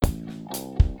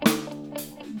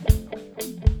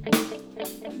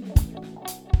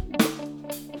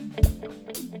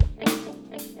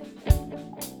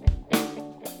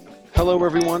Hello,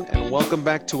 everyone, and welcome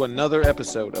back to another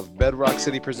episode of Bedrock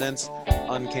City Presents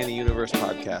Uncanny Universe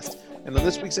Podcast. And on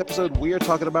this week's episode, we are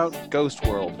talking about Ghost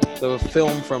World, the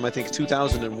film from, I think,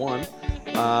 2001.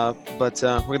 But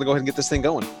we're going to go ahead and get this thing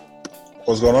going.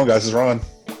 What's going on, guys? It's Ron.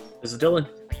 This is Dylan.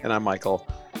 And I'm Michael.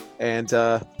 And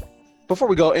before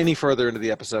we go any further into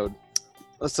the episode,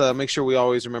 let's make sure we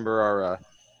always remember our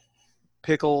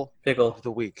pickle of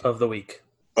the week. Of the week.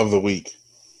 Right,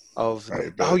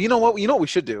 you know what? You know what we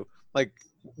should do? Like,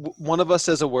 one of us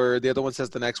says a word, the other one says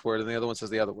the next word, and the other one says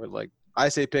the other word. Like, I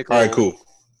say pickle. All right,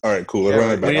 cool. Let's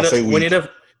run it back. I'll say week.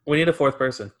 We need a fourth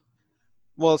person.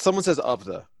 Well, someone says of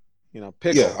the,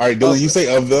 pickle. Yeah, all right, Dylan, you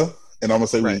say of the, and I'm going to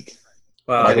say week.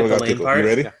 Wow, Michael got pickle. You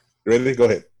ready? Yeah. You ready? Go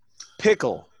ahead.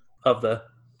 Pickle. Of the.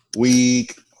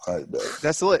 Week. All right, bet.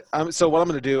 That's the so what I'm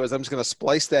going to do is I'm just going to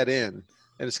splice that in,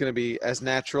 and it's going to be as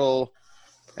natural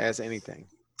as anything.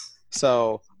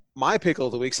 So my pickle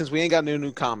of the week, since we ain't got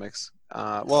new comics,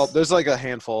 well, there's like a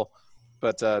handful,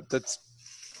 but that's,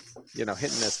 hit and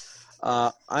miss.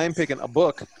 I am picking a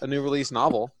book, a new release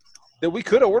novel that we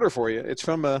could order for you. It's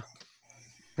from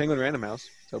Penguin Random House,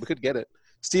 so we could get it.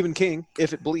 Stephen King,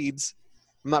 If It Bleeds.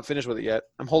 I'm not finished with it yet.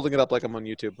 I'm holding it up like I'm on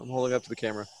YouTube. I'm holding it up to the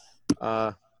camera.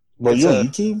 Bro, you on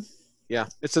YouTube? Yeah,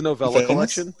 it's a novella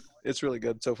collection. It's really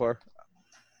good so far.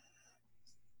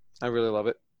 I really love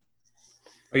it.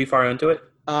 Are you far into it?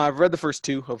 I've read the first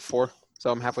 2 of 4,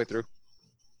 so I'm halfway through.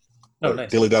 Oh,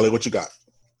 nice. Dilly Dally, what you got?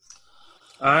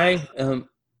 I am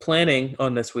planning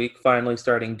on this week finally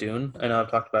starting Dune. I know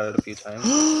I've talked about it a few times.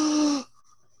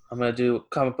 I'm going to do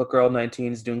Comic Book Girl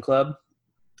 19's Dune Club.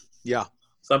 Yeah.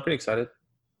 So I'm pretty excited.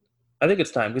 I think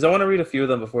it's time because I want to read a few of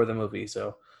them before the movie.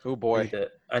 So, oh boy,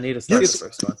 I need to start the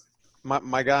first one.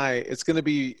 My guy, it's gonna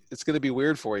be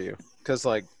weird for you because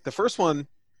like the first one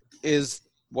is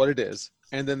what it is,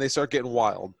 and then they start getting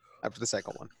wild after the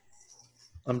second one.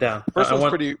 I'm down. First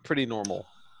one's pretty normal.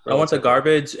 I want the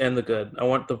garbage and the good. I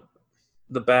want the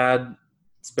bad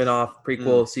spin-off,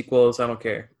 prequel, sequels. I don't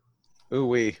care. Ooh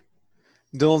wee.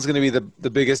 Dylan's gonna be the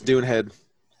biggest Dune head.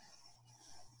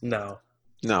 No.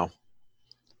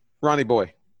 Ronnie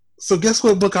boy. So guess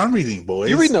what book I'm reading, boys?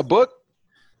 You reading a book?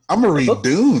 I'm gonna read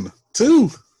Dune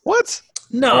too. What?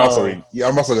 No.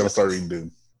 I'm also gonna start reading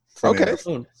Dune. Funny okay.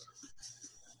 enough.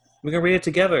 We can read it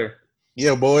together.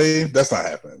 Yeah, boy, that's not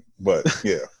happening. But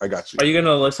yeah, I got you. Are you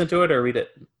gonna listen to it or read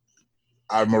it?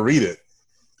 I'm gonna read it,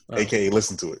 aka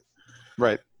listen to it.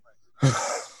 Right.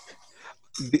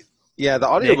 The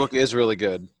audiobook is really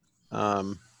good.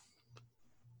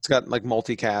 It's got like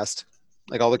multicast,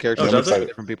 like all the characters are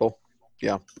different people.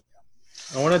 Yeah.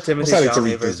 I want a Timothy Chalamet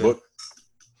Chalamet version. book.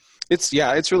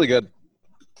 It's really good.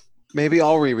 Maybe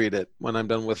I'll reread it when I'm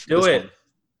done with this one.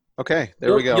 Okay,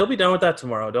 we go. You'll be done with that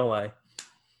tomorrow. Don't lie.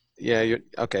 Yeah, you're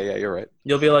right.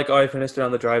 You'll be like, I finished it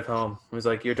on the drive home. It was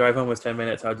like, your drive home was 10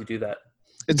 minutes. How'd you do that?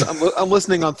 I'm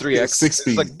listening on 3x. 6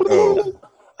 speed. Like,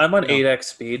 I'm on 8x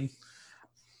speed.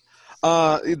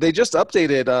 They just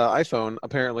updated iPhone,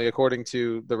 apparently, according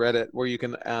to the Reddit, where you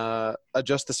can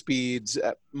adjust the speeds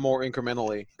more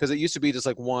incrementally. Because it used to be just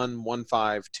like 1,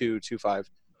 1.5, 2, 2.5.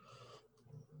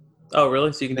 Oh,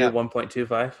 really? So you can do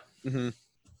 1.25? Mm-hmm.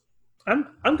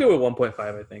 I'm good with 1.5,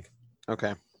 I think.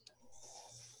 Okay.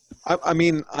 I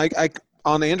mean, I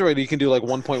on Android, you can do like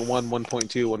 1.1, 1.2,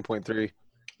 1.3.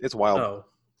 It's wild. Oh,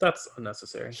 that's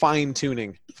unnecessary. Fine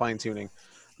tuning.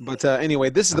 But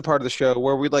anyway, this is the part of the show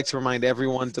where we'd like to remind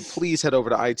everyone to please head over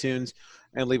to iTunes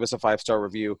and leave us a 5-star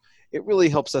review. It really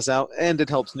helps us out, and it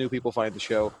helps new people find the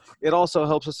show. It also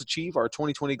helps us achieve our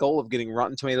 2020 goal of getting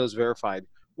Rotten Tomatoes verified.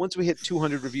 Once we hit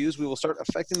 200 reviews, we will start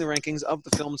affecting the rankings of the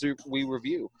films we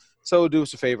review. So do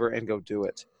us a favor and go do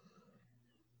it.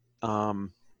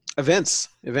 Events.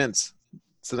 It's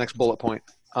the next bullet point.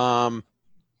 I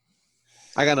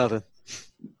got nothing.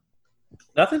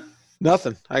 Nothing?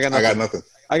 I got nothing.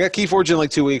 I got Keyforge in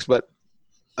like 2 weeks, but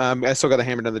I still got to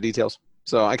hammer down the details.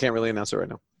 So I can't really announce it right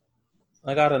now.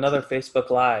 I got another Facebook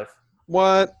Live.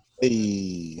 What?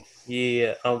 Hey.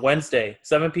 Yeah, on Wednesday,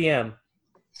 7 p.m.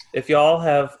 If y'all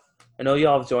have, I know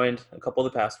y'all have joined a couple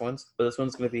of the past ones, but this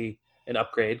one's going to be an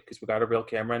upgrade because we got a real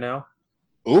camera now.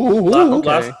 Ooh,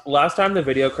 okay. Last time the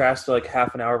video crashed like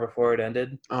half an hour before it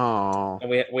ended. Oh.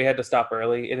 And we had to stop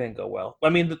early. It didn't go well. I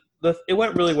mean, it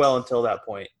went really well until that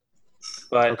point.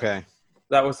 But okay.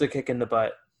 That was the kick in the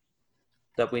butt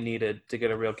that we needed to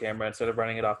get a real camera instead of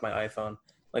running it off my iPhone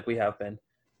like we have been.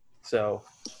 So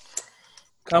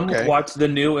come watch the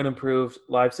new and improved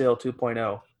Live Sale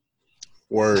 2.0.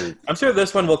 Word. I'm sure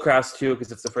this one will crash too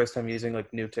because it's the first time using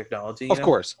like new technology. Of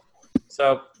course.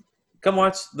 So come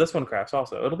watch this one crash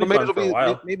also. It'll be fun for a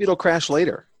while. Maybe it'll crash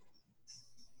later.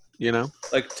 You know,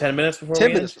 Like 10 minutes before.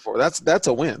 10 minutes before. That's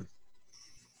a win.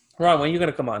 Ron, when are you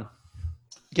gonna come on?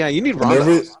 Yeah, you need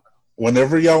Ron.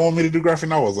 Whenever y'all want me to do graphic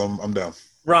novels, I'm down.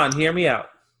 Ron, hear me out.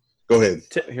 Go ahead.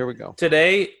 Here we go.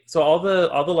 Today, so all the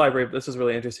library. This is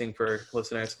really interesting for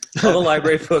listeners. All the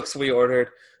library books we ordered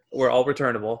were all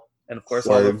returnable, and of course,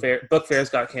 all the book fairs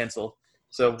got canceled.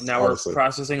 So now we're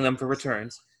processing them for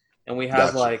returns, and we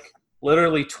have like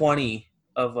literally 20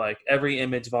 of like every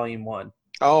Image Volume 1.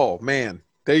 Oh man,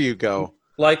 there you go.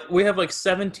 Like we have like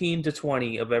 17 to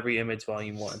 20 of every Image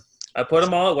Volume 1. I put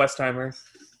them all at Westheimer,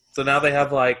 so now they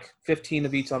have like 15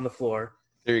 of each on the floor.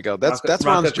 There you go. That's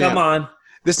Ron's jam. Come on.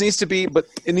 This needs to be, but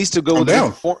it needs to go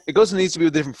with needs to be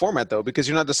a different format though, because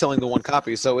you're not just selling the one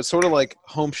copy. So it's sort of like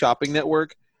Home Shopping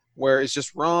Network, where it's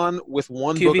just Ron with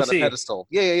one book on a pedestal.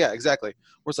 Yeah, exactly.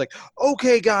 Where it's like,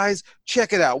 okay, guys,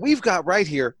 check it out. We've got right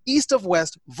here East of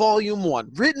West Volume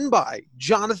 1, written by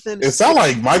Jonathan. It sounds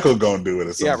like Michael gonna do it.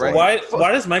 At some point.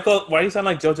 Why does Michael? Why do you sound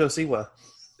like JoJo Siwa?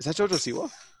 Is that JoJo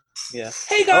Siwa? Yeah.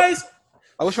 Hey guys.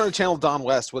 I was trying to channel Don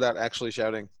West without actually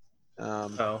shouting.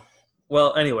 Well,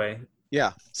 anyway.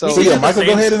 Yeah. So yeah, Michael,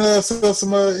 go ahead and sell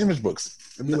some Image books.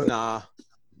 Nah.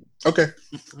 Okay.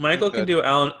 Michael can do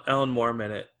Alan Moore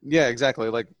minute. Yeah, exactly.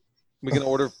 Like we can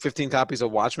order 15 copies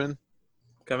of Watchmen.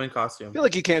 Come in costume. I feel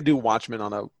like you can't do Watchmen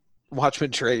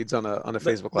trades on a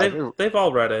Facebook Live. They've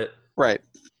all read it. Right.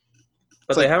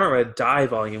 But they haven't read Die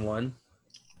Volume 1.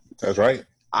 That's right.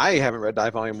 I haven't read Die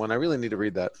Volume 1. I really need to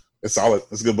read that. It's solid.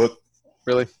 It's a good book.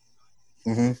 Really?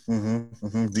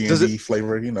 D&D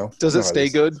flavor, you know. Does it stay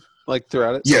good like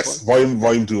throughout it? Yes. So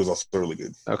volume 2 is also really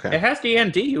good. Okay. It has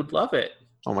D&D. You'd love it.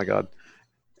 Oh my God.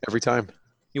 Every time.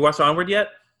 You watched Onward yet?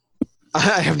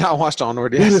 I have not watched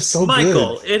Onward yet. It is so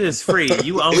Michael, good. it is free.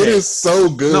 You own it. It is so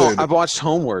good. No, I've watched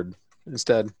Homeward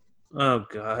instead. Oh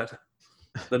God.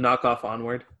 The knockoff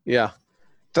Onward. Yeah.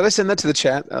 Did I send that to the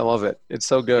chat? I love it. It's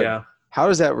so good. Yeah. How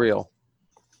is that real?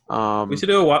 We should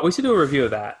do a review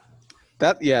of that.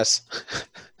 Yes.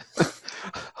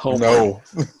 No,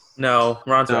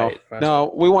 Ron's right.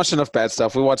 No, we watched enough bad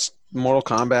stuff. We watched Mortal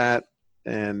Kombat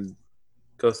and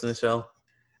Ghost in the Shell.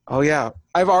 Oh yeah,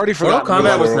 I've already forgotten. Mortal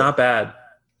Kombat was not bad.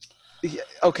 Yeah,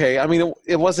 okay, I mean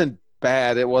it wasn't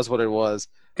bad. It was what it was.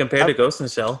 Compared to Ghost in the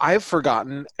Shell. I've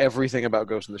forgotten everything about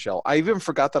Ghost in the Shell. I even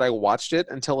forgot that I watched it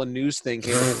until a news thing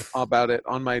came about it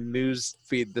on my news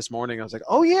feed this morning. I was like,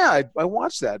 oh yeah, I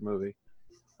watched that movie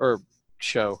or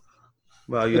show.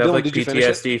 Well, you have like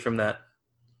PTSD from that.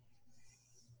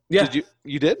 Yeah.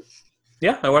 You did?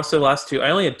 Yeah, I watched the last 2. I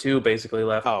only had 2 basically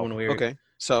left when we were okay.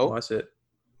 So watch it.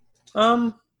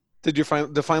 Did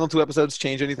the final 2 episodes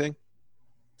change anything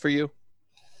for you?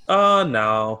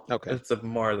 No. Okay. It's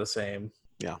more of the same.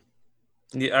 Yeah.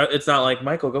 It's not like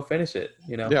Michael, go finish it.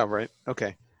 You know. Yeah. Right.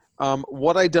 Okay.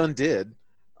 What I did.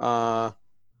 I'll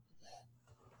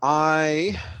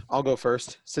go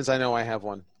first since I know I have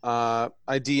one. I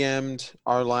DM'd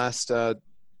our last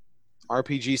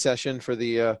RPG session for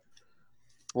the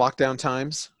lockdown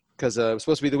times because it was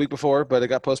supposed to be the week before, but it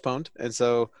got postponed, and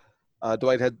so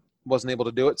Dwight wasn't able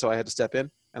to do it, so I had to step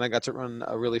in, and I got to run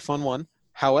a really fun one.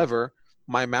 However,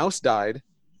 my mouse died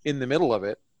in the middle of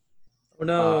it. Oh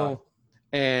no!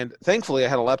 And thankfully, I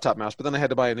had a laptop mouse, but then I had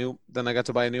to buy a new. Then I got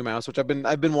to buy a new mouse, which I've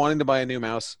been wanting to buy a new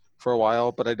mouse for a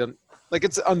while, but I didn't. Like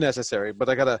it's unnecessary, but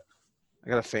I got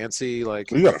a fancy like.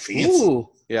 You got a fancy. Ooh.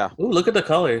 Yeah. Ooh, look at the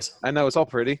colors. I know it's all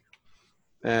pretty,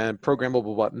 and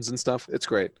programmable buttons and stuff. It's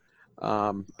great,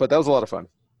 but that was a lot of fun.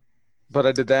 But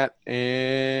I did that,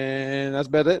 and that's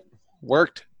about it.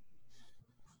 Worked.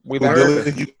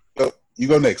 You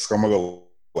go next. I'm gonna go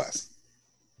last.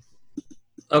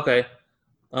 Okay.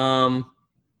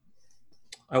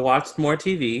 I watched more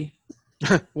TV.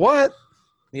 What?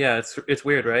 Yeah, it's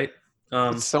weird, right?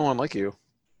 It's so unlike you.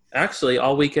 Actually,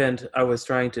 all weekend I was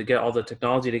trying to get all the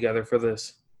technology together for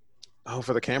this. Oh,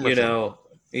 for the camera. You know,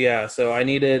 yeah. So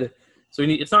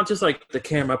it's not just like the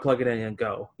camera, plug it in and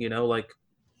go. You know, like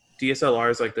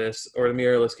DSLRs like this or the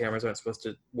mirrorless cameras aren't supposed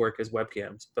to work as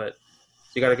webcams, but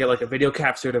you got to get like a video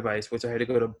capture device, which I had to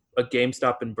go to a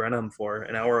GameStop in Brenham for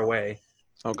an hour away.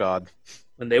 Oh God.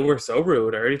 And they were so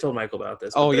rude. I already told Michael about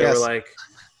this. Oh, they yes. were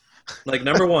like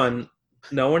number one,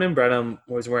 no one in Brenham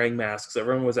was wearing masks.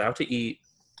 Everyone was out to eat.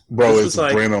 Bro, it's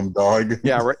like, Brenham, dog.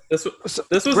 Yeah, right. This was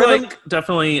Brenham, like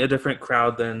definitely a different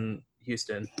crowd than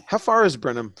Houston. How far is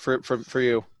Brenham for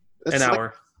you? An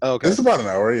hour. Oh, okay. It's about an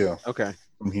hour, yeah. Okay.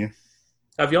 From here.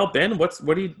 Have y'all been?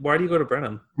 Why do you go to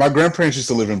Brenham? My grandparents used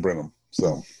to live in Brenham,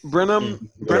 so Brenham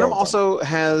also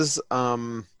has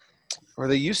or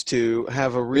they used to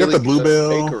have a really good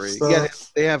Bluebell bakery. Stuff. Yeah,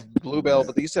 they have Bluebell,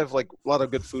 but they used to have like a lot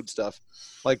of good food stuff.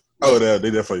 Like they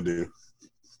definitely do.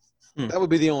 That would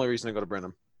be the only reason to go to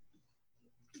Brenham.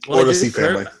 Well, or to see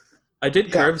family. I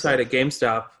did curbside at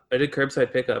GameStop. I did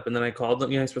curbside pickup, and then I called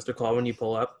them. You're supposed to call when you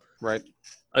pull up. Right.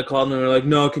 I called them, and they're like,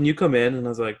 no, can you come in? And I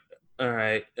was like, all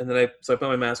right. And then I put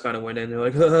my mask on and went in. They're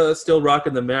like, still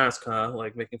rocking the mask, huh?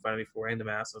 Like, making fun of me for wearing the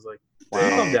mask. I was like, wow,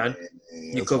 calm down,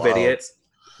 you idiots.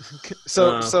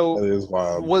 So that is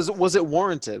wild. Was it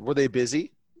warranted? Were they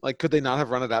busy? Like, could they not have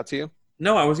run it out to you?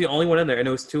 No, I was the only one in there, and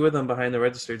it was two of them behind the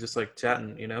register just, like,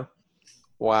 chatting,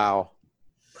 Wow.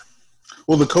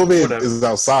 Well, the COVID is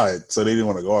outside, so they didn't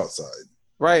want to go outside.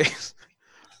 Right.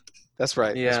 That's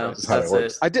right. Yeah, that's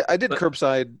it. I did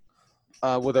curbside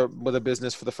with a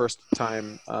business for the first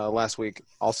time last week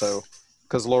also,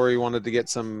 because Lori wanted to get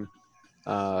some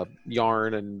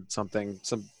yarn and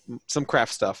some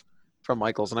craft stuff from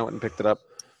Michael's, and I went and picked it up,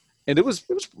 and it was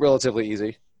relatively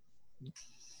easy.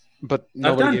 But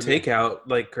I've done takeout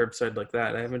like curbside like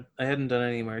that. I hadn't done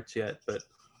any merch yet, but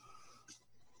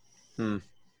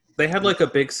they had like a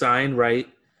big sign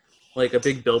like a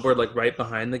big billboard like right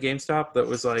behind the GameStop that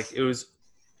was like, it was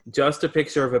just a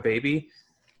picture of a baby,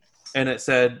 and it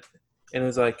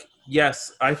was like,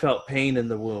 yes, I felt pain in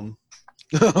the womb.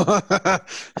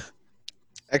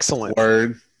 Excellent.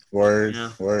 Word.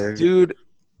 Dude,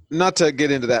 not to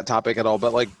get into that topic at all,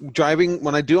 but like driving,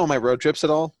 when I do all my road trips at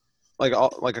all, like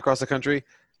across the country,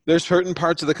 there's certain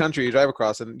parts of the country you drive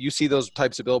across and you see those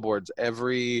types of billboards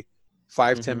every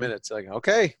 5-10 minutes. Like,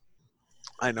 okay,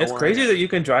 I know. It's crazy that you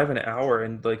can drive an hour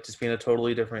and like just be in a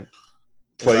totally different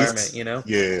place, environment,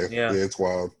 Yeah, it's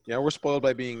wild. Yeah, we're spoiled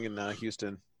by being in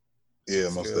Houston. Yeah,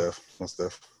 most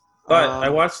def. But I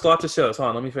watched lots of shows. Hold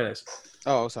on, let me finish.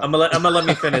 Oh, sorry. I'm gonna let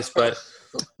me finish, but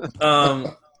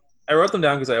I wrote them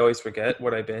down because I always forget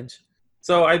what I binge.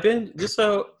 So I binge, just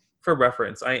so for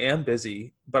reference, I am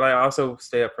busy, but I also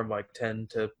stay up from like 10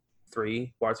 to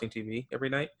 3 watching TV every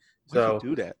night. So why do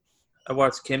you do that? I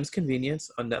watched Kim's Convenience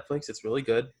on Netflix. It's really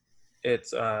good.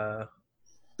 It's about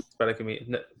a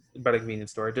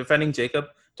convenience store. Defending Jacob.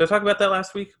 Did I talk about that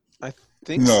last week? I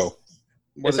think no.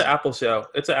 It's an Apple show.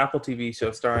 It's an Apple TV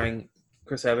show starring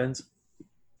Chris Evans.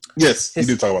 Yes, you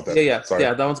did talk about that. Yeah. Sorry.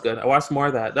 Yeah, that one's good. I watched more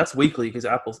of that. That's weekly because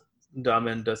Apple's dumb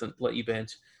and doesn't let you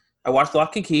binge. I watched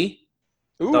Lock and Key.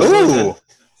 Ooh. Really,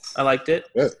 I liked it.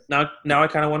 Yeah. Now I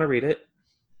kind of want to read it.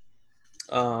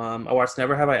 I watched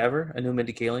Never Have I Ever, a new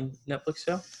Mindy Kaling Netflix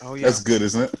show. Oh yeah, that's good,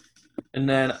 isn't it? And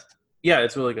then, yeah,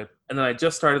 it's really good. And then I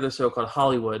just started this show called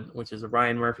Hollywood, which is a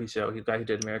Ryan Murphy show. He's the guy who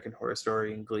did American Horror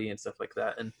Story and Glee and stuff like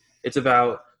that. And it's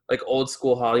about like old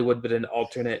school Hollywood, but an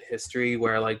alternate history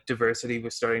where like diversity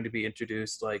was starting to be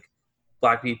introduced, like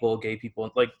Black people, gay people,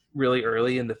 like really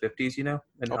early in the 50s,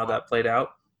 and how that played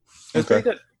out. It was pretty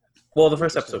good. Well, the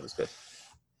first episode was good.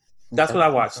 That's what I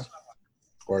watched.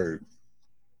 Word.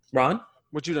 Ron?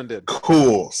 What you done did?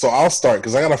 Cool. So I'll start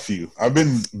because I got a few. I've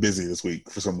been busy this week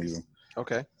for some reason.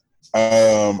 Okay.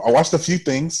 I watched a few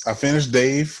things. I finished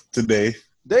Dave today.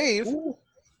 Dave?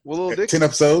 Will 10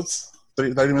 episodes,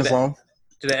 30 minutes long.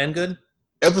 Did it end good?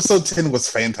 Episode 10 was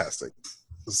fantastic.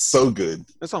 So good.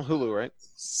 It's on Hulu, right?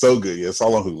 So good. Yeah, it's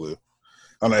all on Hulu.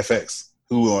 On FX.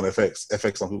 Hulu on FX.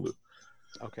 FX on Hulu.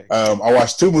 Okay. I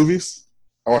watched 2 movies.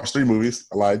 I watched 3 movies.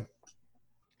 I lied.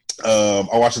 I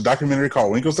watched a documentary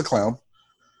called Wrinkles the Clown.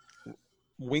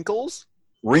 Winkles?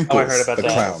 Wrinkles I heard about the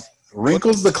that. Clown.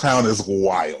 Wrinkles the Clown is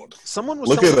wild. Someone was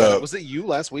Look telling it me about up. it. Was it you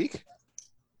last week?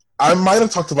 I might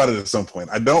have talked about it at some point.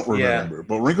 I don't remember.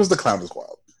 But Wrinkles the Clown is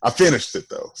wild. I finished it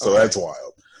though, so that's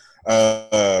wild.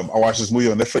 I watched this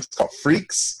movie on Netflix called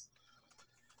Freaks.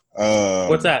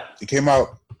 What's that? It came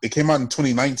out in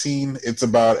 2019. It's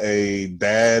about a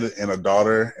dad and a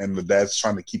daughter, and the dad's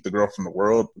trying to keep the girl from the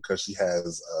world because she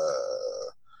has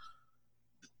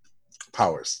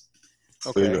powers.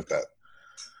 Okay. So you got that.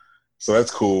 So that's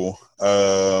cool.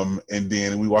 And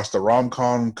then we watched a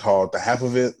rom-com called The Half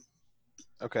of It.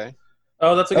 Okay.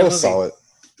 Oh, that's a good movie. Solid.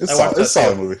 It's a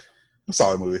solid movie. A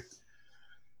solid movie.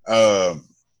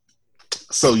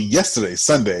 So yesterday,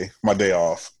 Sunday, my day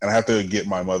off, and I have to get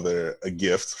my mother a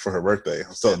gift for her birthday.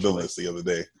 I'm still doing this the other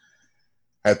day.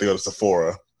 I had to go to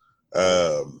Sephora.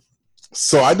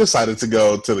 So I decided to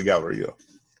go to the Galleria.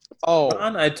 Oh,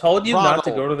 Ron, I told you not to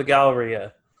go to the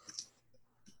Galleria.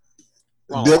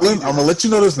 Dylan, I'm gonna let you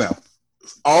know this now.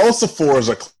 All Sephoras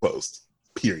are closed.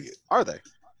 Period. Are they?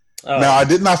 Oh. Now I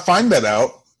did not find that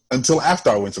out until after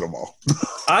I went to the mall.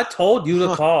 I told you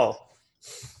to call.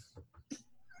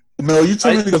 No, you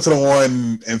told me to go to the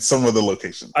one in some other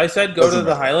location. I said go to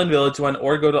the Highland Village one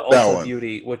or go to Ulta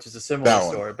Beauty, which is a similar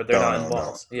store, but they're not in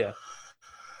malls. Yeah.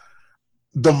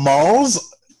 The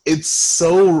malls, it's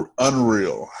so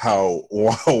unreal how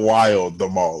wild the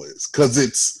mall is. Because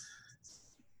it's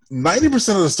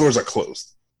 90% of the stores are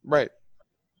closed. Right.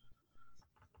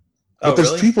 But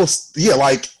there's people,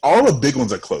 like all the big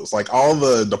ones are closed. Like all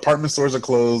the department stores are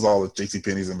closed, all the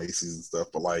JCPenney's and Macy's and stuff.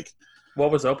 But like, what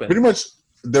was open? Pretty much,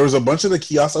 there was a bunch of the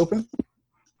kiosks open.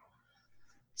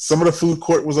 Some of the food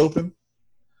court was open.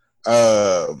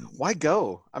 Why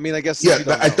go? I mean, I guess at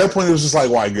that point it was just like,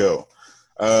 why go?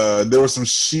 There were some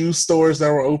shoe stores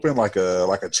that were open, like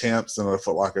a Champs and a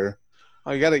Foot Locker.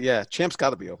 Oh, Champs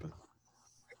got to be open.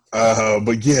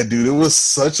 But yeah, dude, it was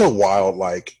such a wild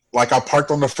like I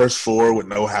parked on the first floor with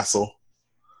no hassle.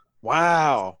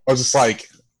 Wow. I was just like,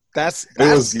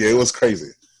 it was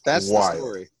crazy. That's wild. The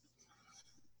story.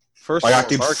 First, like I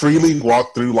could freely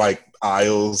walk through like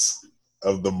aisles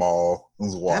of the mall. It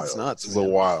was wild. That's nuts. It was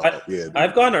wild.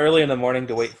 I've gone early in the morning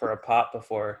to wait for a pop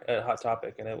before at Hot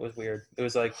Topic, and it was weird. It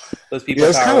was like those people. Yeah,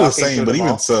 it's kind of the same, but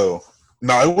even so,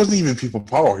 no, it wasn't even people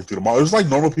power walking through the mall. It was like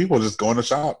normal people just going to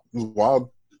shop. It was wild.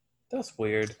 That's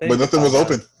weird. But nothing was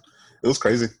open. It was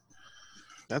crazy.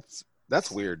 That's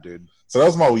weird, dude. So that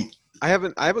was my week. I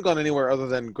haven't gone anywhere other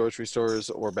than grocery stores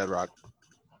or Bedrock.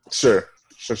 Sure.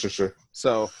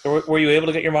 So were you able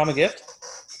to get your mom a gift?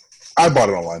 I bought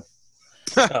it online.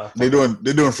 Oh. They're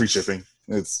doing free shipping.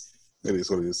 It is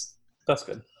what it is. That's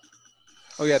good.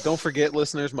 Oh yeah, don't forget,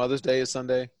 listeners, Mother's Day is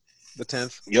Sunday, the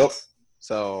 10th. Yep.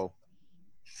 So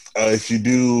if you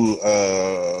do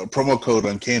promo code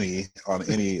Uncanny on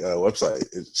any website,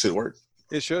 it should work.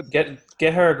 It should.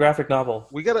 Get her a graphic novel.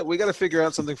 We gotta figure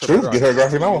out something for True. Get her a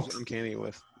graphic novel. Uncanny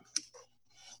with.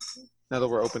 Now that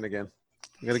we're open again,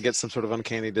 we gotta get some sort of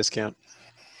Uncanny discount.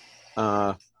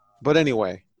 But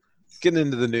anyway, getting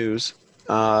into the news.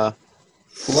 Lovecraft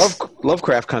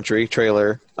Country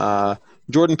trailer.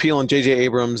 Jordan Peele and J.J.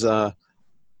 Abrams are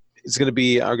going to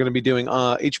be doing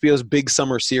HBO's Big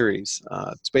Summer series.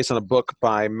 It's based on a book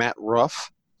by Matt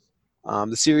Ruff.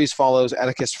 The series follows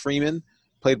Atticus Freeman,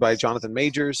 played by Jonathan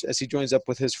Majors, as he joins up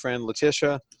with his friend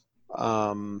Letitia,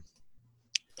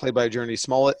 played by Journey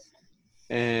Smollett,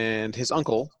 and his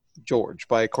uncle George,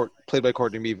 played by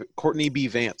Courtney B.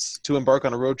 Vance, to embark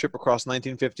on a road trip across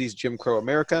 1950s Jim Crow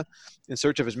America in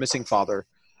search of his missing father.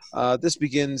 This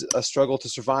begins a struggle to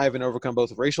survive and overcome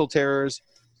both racial terrors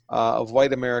of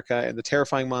white America and the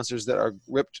terrifying monsters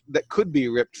that could be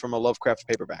ripped from a Lovecraft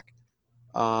paperback.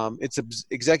 It's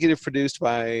executive produced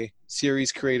by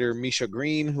series creator Misha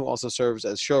Green, who also serves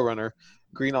as showrunner.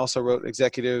 Green also wrote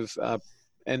executive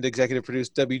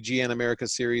produced WGN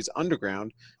America's series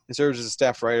Underground and serves as a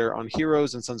staff writer on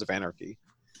Heroes and Sons of Anarchy.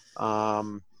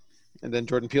 And then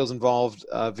Jordan Peele's involved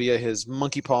via his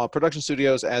Monkey Paw production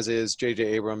studios, as is J.J.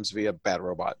 Abrams via Bad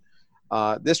Robot.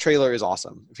 This trailer is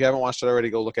awesome. If you haven't watched it already,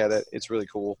 go look at it. It's really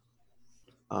cool.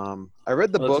 I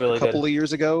read the book a couple of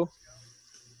years ago.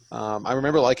 I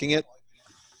remember liking it.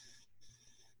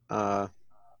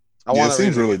 It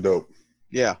seems really dope.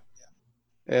 Yeah,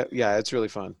 it's really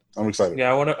fun. I'm excited.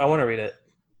 Yeah, I want to read it.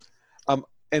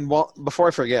 And before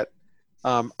I forget,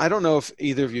 I don't know if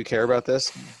either of you care about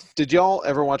this. Did y'all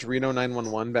ever watch Reno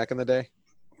 911 back in the day?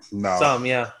 No. Some,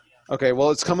 yeah. Okay,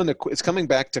 well, it's coming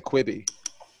back to Quibi.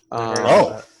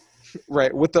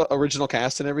 Right, with the original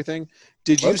cast and everything.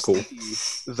 Did you see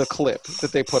the clip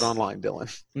that they put online,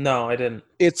 Dylan? No, I didn't.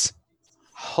 It's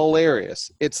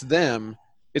hilarious. It's them.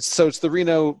 It's the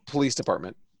Reno Police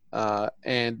Department,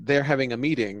 and they're having a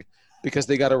meeting because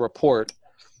they got a report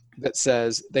that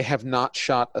says they have not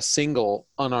shot a single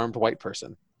unarmed white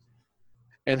person,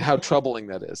 and how troubling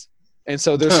that is. And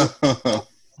so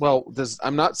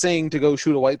I'm not saying to go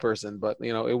shoot a white person, but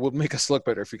it would make us look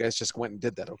better if you guys just went and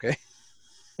did that. Okay.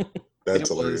 That's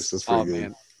hilarious. That's pretty good.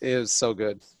 Man, it was so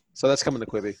good. So that's coming to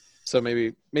Quibi. So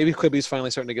maybe Quibi's finally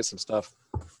starting to get some stuff.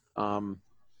 You're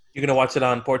gonna watch it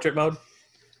on portrait mode?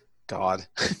 God,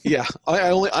 yeah. I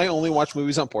only watch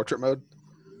movies on portrait mode.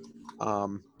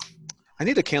 I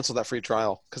need to cancel that free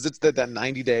trial because it's that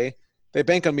 90-day. They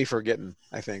bank on me forgetting,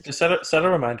 I think. Just set a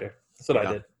reminder. That's what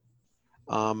I did.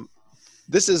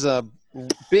 This is a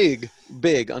big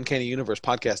Uncanny Universe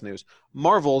podcast news.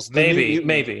 Marvel's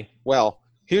maybe. Well,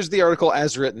 here's the article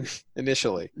as written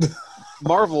initially.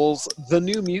 Marvel's The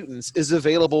New Mutants is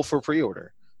available for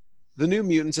pre-order. The New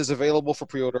Mutants is available for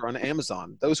pre-order on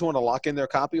Amazon. Those who want to lock in their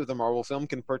copy of the Marvel film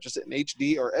can purchase it in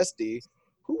HD or SD.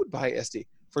 Who would buy SD?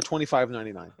 For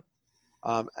 $25.99.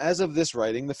 As of this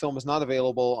writing, the film is not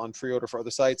available on pre-order for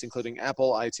other sites, including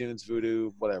Apple, iTunes,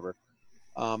 Vudu, whatever.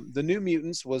 The New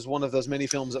Mutants was one of those many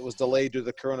films that was delayed due to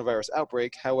the coronavirus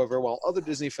outbreak. However, while other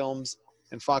Disney films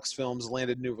and Fox films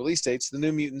landed new release dates, The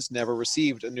New Mutants never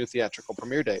received a new theatrical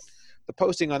premiere date. The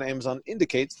posting on Amazon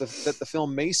indicates that the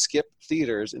film may skip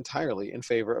theaters entirely in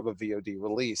favor of a VOD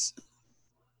release.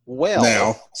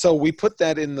 Well, so we put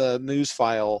that in the news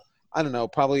file. I don't know,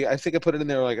 probably. I think I put it in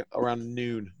there like around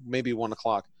noon, maybe 1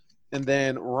 o'clock, and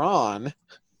then Ron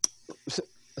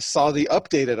saw the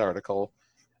updated article.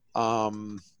 I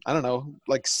don't know,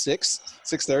 like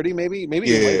 6:30, maybe even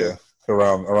later.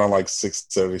 Around like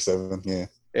 6:37. Yeah.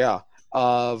 Yeah.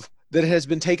 That it has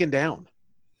been taken down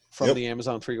from the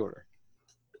Amazon pre-order.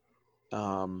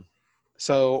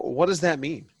 So what does that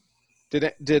mean?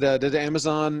 Did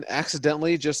Amazon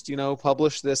accidentally just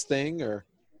publish this thing or?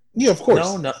 Yeah, of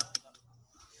course. No.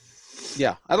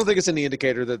 Yeah, I don't think it's any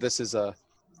indicator that this is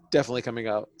definitely coming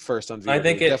out first on VOD. I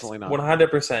think it's definitely not.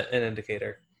 100% an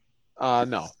indicator.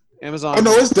 No, Amazon. Oh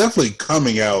no, it's definitely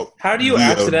coming out. How do you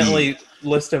accidentally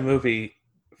list a movie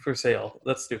for sale?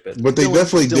 That's stupid. But they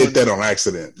definitely did that on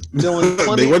accident.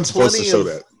 Dylan, they weren't supposed to show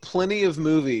that. Plenty of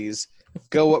movies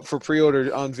go up for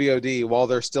pre-order on VOD while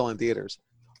they're still in theaters.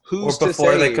 Who's or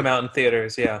before to say, they come out in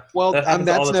theaters, yeah. Well,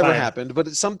 that's never happened, but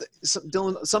it's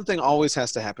Dylan, something always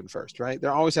has to happen first, right?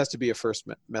 There always has to be a first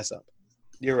mess up.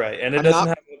 You're right, and it doesn't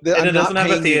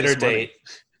have a theater date.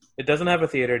 It doesn't have a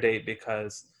theater date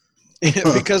because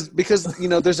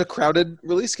there's a crowded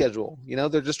release schedule.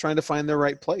 They're just trying to find their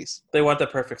right place. They want the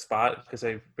perfect spot because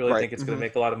they really think it's going to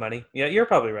make a lot of money. Yeah, you're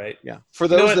probably right. Yeah, for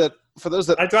those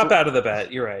that I drop out of the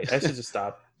bet. You're right. I should just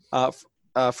stop.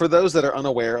 For those that are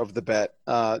unaware of the bet,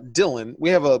 Dylan, we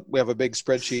have a big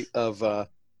spreadsheet of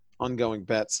ongoing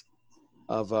bets.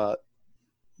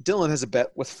 Dylan has a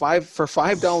bet for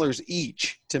 $5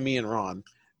 each to me and Ron.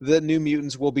 The New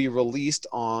Mutants will be released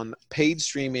on paid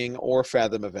streaming or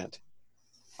Fathom event.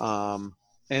 And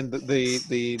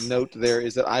the note there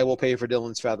is that I will pay for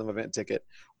Dylan's Fathom event ticket.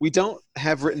 We don't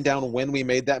have written down when we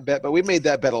made that bet, but we made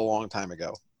that bet a long time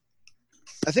ago.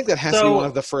 I think that has to be one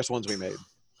of the first ones we made.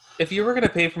 If you were going to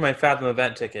pay for my Fathom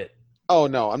event ticket. Oh,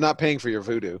 no, I'm not paying for your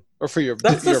Voodoo or for your.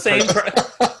 That's the same price.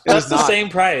 That's the same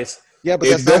price. Yeah, but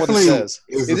that's not what it says.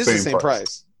 It is the same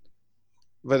price.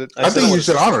 But I think you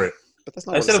should honor it. But that's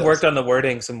not I should have worked on the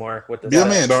wording some more with this. Be a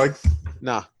man, dog.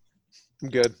 Nah, I'm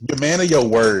good. Be a man of your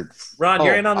word. Ron,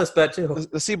 you're in on this bet too.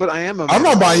 See, but I am. I'm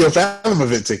not buying your Fathom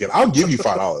event ticket. I'll give you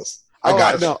 $5. I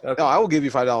got you. No, I will give you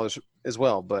 $5 as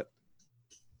well. But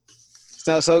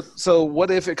so what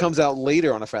if it comes out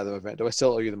later on a Fathom event? Do I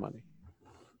still owe you the money?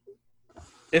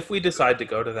 If we decide to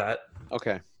go to that,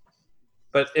 okay.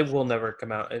 But it will never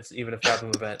come out. It's even a Fathom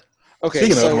event. Okay.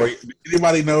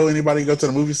 Anybody go to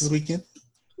the movies this weekend?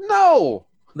 No,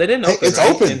 they didn't open. It's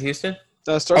open in Houston.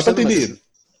 I thought they did.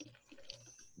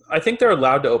 I think they're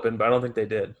allowed to open, but I don't think they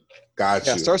did.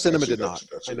 Gotcha. Yeah, Star Cinema did not.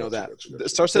 I know that.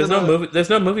 Star Cinema. There's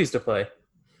no movies to play.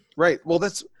 Right. Well,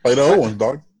 that's play the old ones,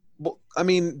 dog. Well, I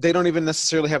mean, they don't even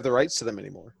necessarily have the rights to them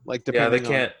anymore. Like, yeah, they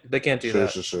can't. They can't do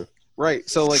that. Sure. Right.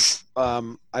 So, like,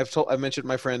 I've mentioned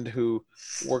my friend who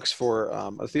works for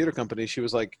a theater company. She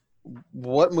was like,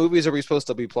 "What movies are we supposed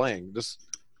to be playing? Just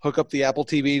hook up the Apple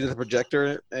TV to the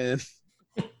projector and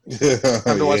have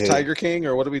to watch Tiger King,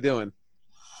 or what are we doing?"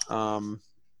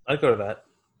 I'd go to that.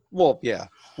 Well, yeah.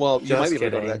 Well, you might be able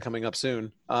to go to that coming up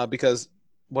soon because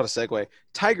what a segue.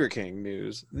 Tiger King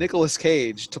news. Nicolas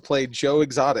Cage to play Joe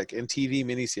Exotic in TV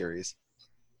miniseries.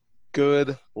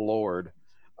 Good Lord.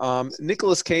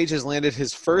 Nicolas Cage has landed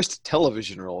his first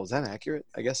television role. Is that accurate?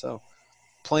 I guess so.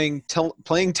 Playing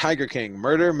Tiger King,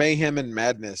 Murder, Mayhem, and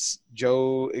Madness,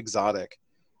 Joe Exotic.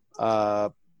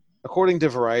 According to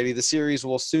Variety, the series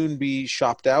will soon be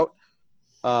shopped out.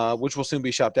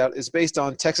 Is based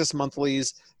on Texas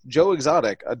Monthly's Joe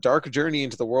Exotic, A Dark Journey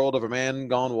into the World of a Man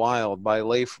Gone Wild by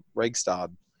Leif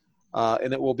Regstad.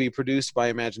 And it will be produced by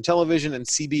Imagine Television and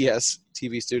CBS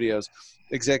TV Studios.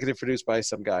 Executive produced by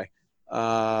some guy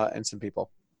and some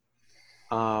people.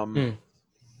 And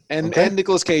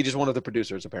Nicolas Cage is one of the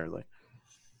producers, apparently.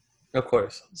 Of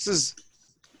course. Is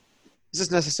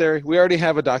this necessary? We already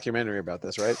have a documentary about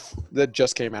this, right? That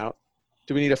just came out.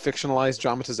 Do we need a fictionalized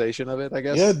dramatization of it, I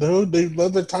guess? Yeah, dude. They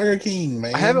love the Tiger King,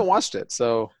 man. I haven't watched it,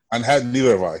 so...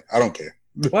 Neither have I. I don't care.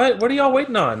 What are y'all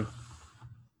waiting on?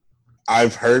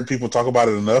 I've heard people talk about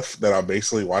it enough that I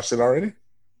basically watched it already.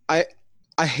 I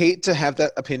hate to have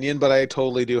that opinion, but I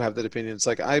totally do have that opinion. It's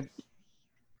like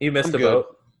You missed the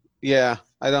boat. Yeah,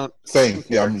 I don't... Same.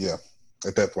 Yeah,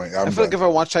 at that point. I feel like if I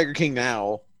watch Tiger King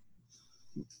now,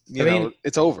 I mean,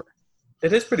 it's over.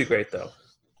 It is pretty great, though.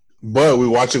 But we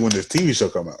watch it when this TV show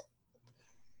come out.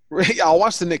 I'll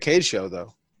watch the Nick Cage show,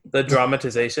 though. The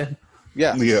dramatization?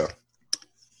 Yeah.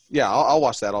 Yeah, I'll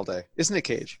watch that all day. It's Nick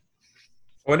Cage.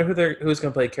 I wonder who's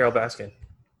going to play Carol Baskin.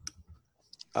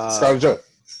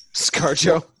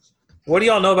 ScarJo. What do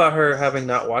y'all know about her having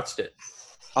not watched it?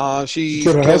 She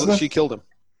killed him.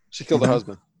 She killed her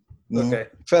husband. Okay.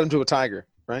 Fed him to a tiger,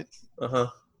 right? Uh-huh.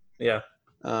 Yeah.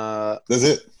 That's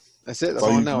it. That's it. That's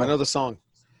all I know. I know the song.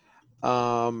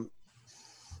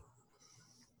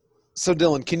 So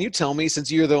Dylan, can you tell me,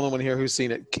 since you're the only one here who's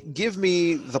seen it, give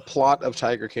me the plot of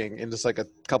Tiger King in just like a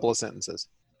couple of sentences.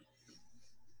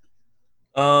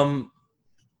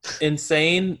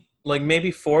 Insane, like maybe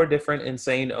 4 different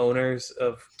insane owners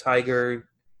of tiger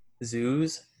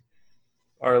zoos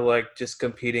are like just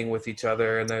competing with each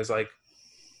other, and there's like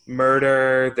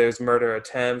murder, there's murder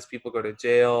attempts, people go to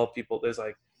jail, there's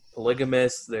like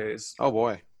polygamists, there's oh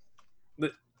boy,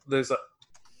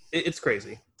 it's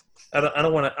crazy. I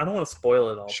don't want to spoil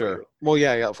it all. Sure. Well,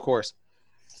 yeah, of course.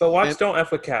 But watch Don't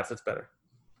F with Cats. It's better.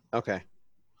 Okay.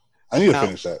 I need to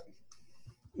finish that.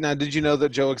 Now, did you know that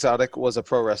Joe Exotic was a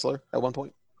pro wrestler at one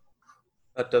point?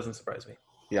 That doesn't surprise me.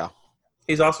 Yeah.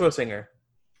 He's also a singer.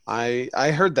 I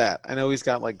heard that. I know he's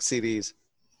got like CDs.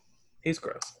 He's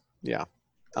gross. Yeah.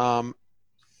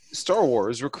 Star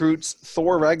Wars recruits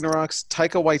Thor Ragnarok's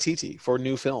Taika Waititi for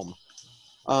new film.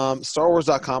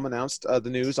 StarWars.com announced the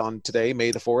news on today,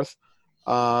 May the 4th,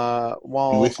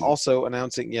 while also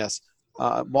announcing a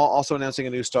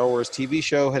new Star Wars TV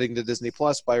show heading to Disney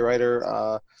Plus by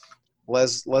writer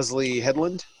Leslie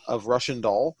Headland of Russian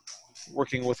Doll.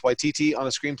 Working with Waititi on a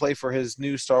screenplay for his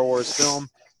new Star Wars film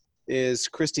is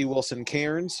Christy Wilson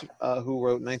Cairns, who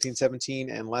wrote 1917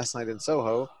 and Last Night in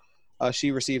Soho.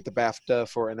 She received the BAFTA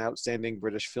for an outstanding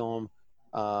British film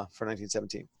for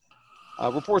 1917.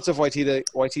 Reports of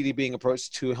Waititi being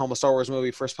approached to helm a Star Wars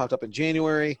movie first popped up in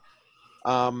January.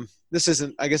 This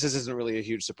isn't really a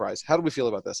huge surprise. How do we feel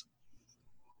about this?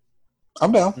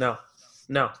 I'm down.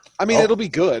 No. I mean, it'll be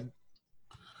good.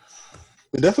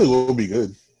 It definitely will be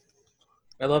good.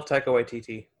 I love Taika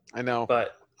Waititi. I know.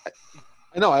 But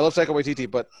I love Taika Waititi,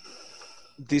 but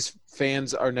these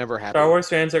fans are never happy. Star Wars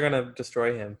fans are going to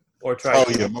destroy him or try to.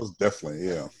 Oh, yeah, most definitely,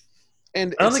 yeah.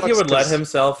 And I don't think he would let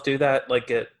himself do that.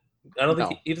 I don't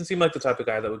think he doesn't seem like the type of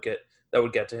guy that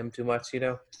would get to him too much, you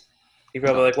know? He'd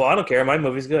probably like, well, I don't care. My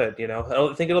movie's good, you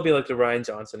know? I think it'll be like the Rian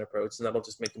Johnson approach, and that'll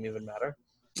just make them even madder.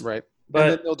 Right. But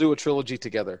and then they'll do a trilogy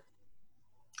together.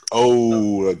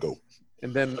 Oh, let go.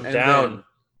 And then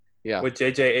yeah, with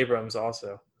J.J. Abrams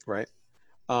also. Right.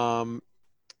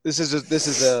 This is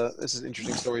an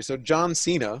interesting story. So John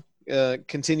Cena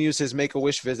continues his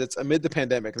Make-A-Wish visits amid the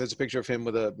pandemic. There's a picture of him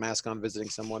with a mask on visiting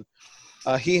someone.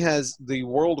 He has the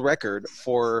world record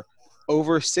for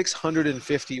over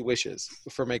 650 wishes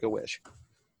for Make-A-Wish.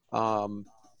 Wow,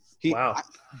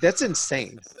 that's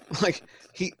insane.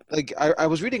 I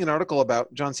was reading an article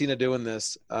about John Cena doing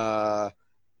this the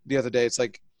other day. It's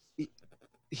like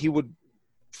he would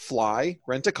fly,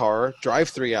 rent a car, drive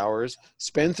 3 hours,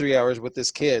 spend 3 hours with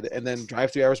this kid, and then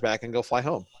drive 3 hours back and go fly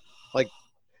home. Like,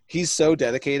 he's so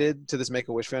dedicated to this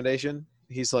Make-A-Wish Foundation.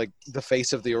 He's like the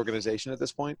face of the organization at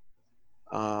this point.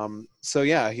 So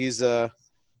yeah, he's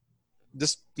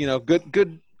just, you know,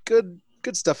 good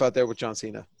stuff out there with John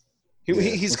Cena.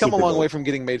 He's come a long way from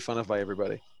getting made fun of by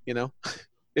everybody, you know.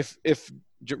 if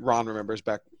Ron remembers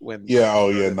back when. Yeah. Oh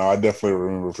yeah. No, I definitely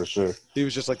remember for sure. He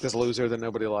was just like this loser that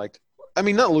nobody liked. I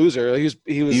mean, not loser.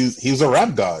 He was a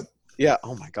rap god. Yeah.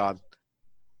 Oh my God.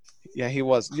 Yeah, he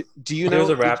was. Do you know? He was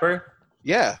a rapper.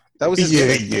 Yeah, that was his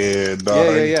name.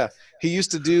 Yeah. He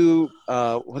used to do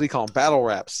what do you call them? Battle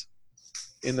raps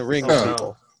in the ring with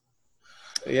people.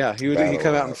 Yeah, he'd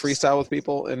come out and freestyle with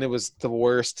people, and it was the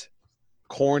worst,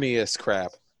 corniest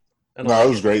crap. No, it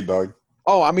was great, dog.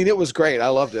 Oh, I mean, it was great. I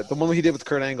loved it. The one he did with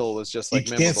Kurt Angle was just like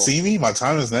memorable. You Can't See Me? My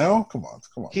Time Is Now? Come on.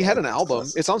 He had an album.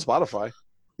 It's on Spotify.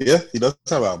 Yeah, he does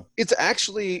have an album. It's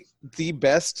actually the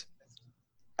best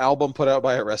album put out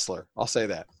by a wrestler. I'll say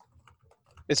that.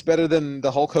 It's better than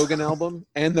the Hulk Hogan album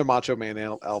and the Macho Man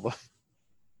album.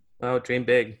 Oh, dream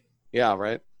big. Yeah,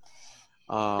 right.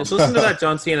 Just listen to that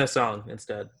John Cena song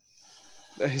instead.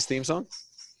 His theme song?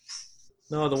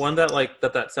 No, the one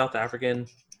that South African.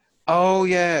 Oh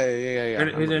yeah.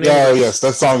 Yes,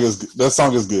 that song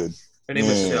is good. Her name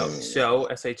is Sho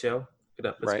SHO. Good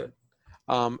up, right.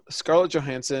 Good. Scarlett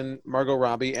Johansson, Margot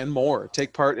Robbie, and more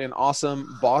take part in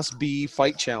awesome Boss B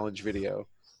Fight Challenge video.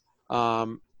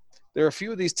 There are a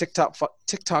few of these TikTok fight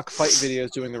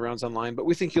videos doing the rounds online, but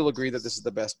we think you'll agree that this is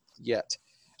the best yet.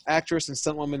 Actress and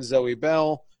stuntwoman Zoe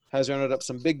Bell has rounded up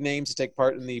some big names to take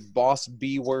part in the Boss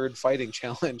B Word Fighting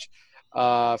Challenge,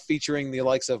 featuring the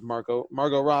likes of Margot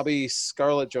Robbie,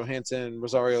 Scarlett Johansson,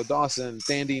 Rosario Dawson,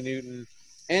 Thandie Newton,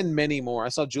 and many more. I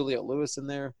saw Juliette Lewis in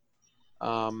there.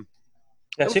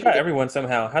 Yeah, she got everyone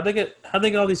somehow. How'd they get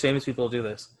all these famous people to do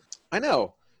this? I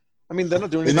know. I mean, they're not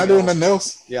doing nothing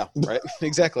else. Yeah, right.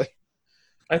 Exactly.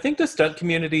 I think the stunt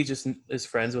community just is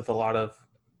friends with a lot of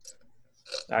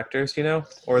actors, you know,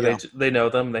 or they know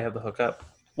them, they have the hookup.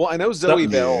 Well, I know Zoe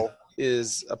Bell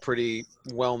is a pretty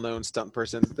well-known stunt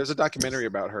person. There's a documentary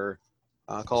about her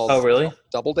called really?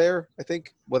 Double Dare, I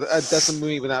think. Well, that's a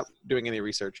movie without doing any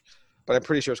research, but I'm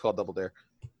pretty sure it's called Double Dare.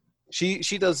 She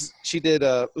did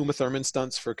Uma Thurman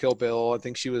stunts for Kill Bill. I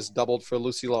think she was doubled for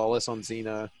Lucy Lawless on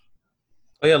Xena.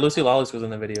 Oh yeah, Lucy Lawless was in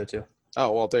the video too.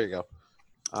 Oh well, there you go.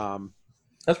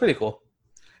 That's pretty cool.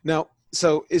 Now,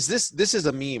 so is this is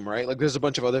a meme, right? Like, there's a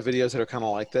bunch of other videos that are kind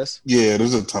of like this. Yeah,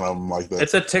 there's a ton of them like that.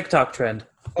 It's a TikTok trend.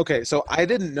 Okay, so I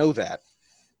didn't know that,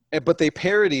 but they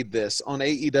parodied this on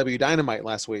AEW Dynamite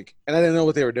last week, and I didn't know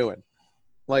what they were doing.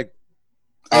 Like,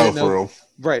 for real,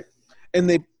 right?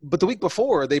 But the week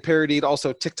before they parodied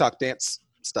also TikTok dance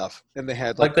stuff, and they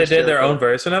had like they did their own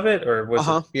version of it, or was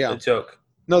it a joke?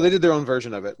 No, they did their own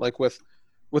version of it, like with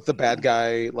the bad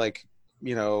guy, like,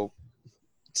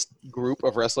 group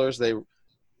of wrestlers. They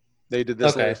did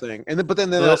this little thing, and then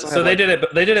they also had, they did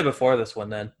it. They did it before this one,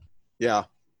 then. Yeah,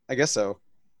 I guess so.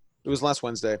 It was last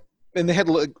Wednesday, and they had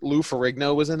Lou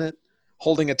Ferrigno was in it,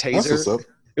 holding a taser. That's what's up.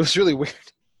 It was really weird.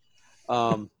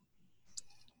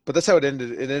 But that's how it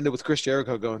ended. It ended with Chris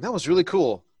Jericho going, "That was really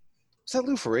cool." Was that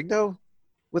Lou Ferrigno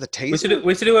with a taser?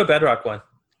 We should do a Bedrock one.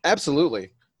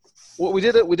 Absolutely. Well, we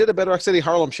did a Bedrock City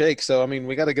Harlem Shake, so I mean,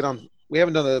 we got to get on. We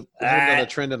haven't done a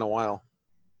trend in a while.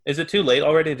 Is it too late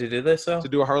already to do this, though? To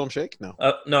do a Harlem Shake? No.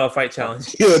 No, a fight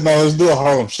challenge. Yeah, no, let's do a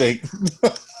Harlem Shake.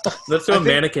 Let's do a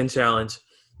mannequin challenge.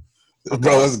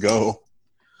 Bro, let's go.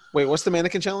 Wait, what's the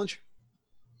mannequin challenge?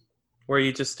 Where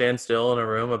you just stand still in a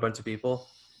room, a bunch of people.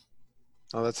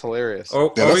 Oh, that's hilarious.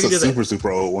 That's a super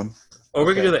old one. Or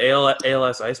we can do the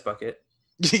ALS ice bucket.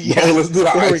 Yeah, let's do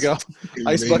that. There we go.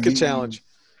 Ice bucket challenge.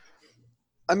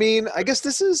 I mean, I guess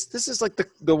this is like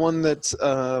the one that's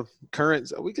current.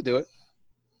 So we could do it.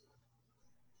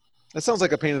 That sounds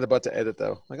like a pain in the butt to edit,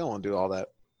 though. Like, I don't want to do all that.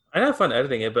 I'd have fun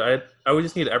editing it, but I would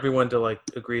just need everyone to like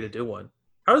agree to do one.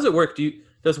 How does it work?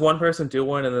 Does one person do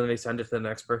one and then they send it to the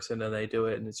next person and they do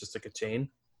it and it's just like a chain?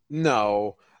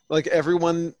 No, like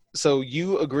everyone. So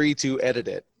you agree to edit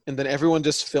it, and then everyone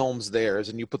just films theirs,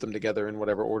 and you put them together in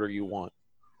whatever order you want.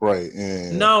 Right.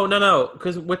 Yeah. No.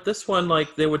 Because with this one,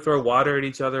 like they would throw water at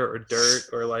each other or dirt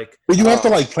or like. Well, you have to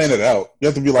like plan it out. You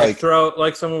have to be like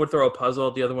someone would throw a puzzle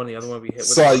at the other one would be hit with.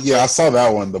 So I saw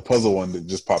that one, the puzzle one that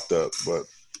just popped up, but.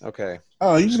 Okay.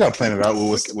 Oh, you just gotta plan it out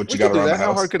with what you got around the house.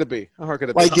 How hard could it be?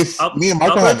 Like if me and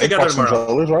Michael have Xbox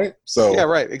controllers, right? So yeah,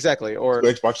 right, exactly. Or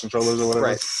Xbox controllers or whatever.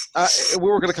 Right. We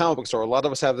work at a comic book store. A lot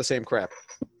of us have the same crap.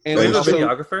 And a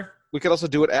videographer. We could also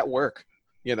do it at work.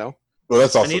 Well,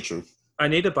 that's also true. I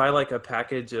need to buy like a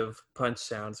package of punch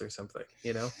sounds or something.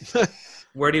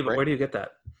 Where do you get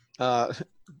that?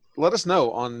 Let us know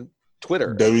on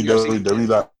Twitter.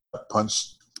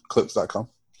 www.punchclips.com.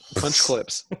 Punch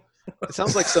Clips. It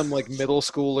sounds like some like middle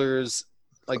schoolers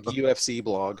like UFC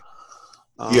blog.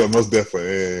 Yeah, most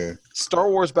definitely. Yeah. Star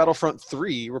Wars Battlefront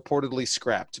 3 reportedly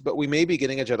scrapped, but we may be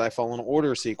getting a Jedi Fallen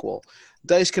Order sequel.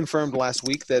 DICE confirmed last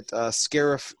week that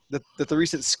Scarif that the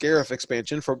recent Scarif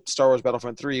expansion for Star Wars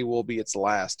Battlefront 3 will be its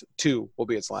last. 2 will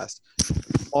be its last.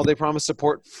 While they promise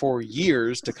support for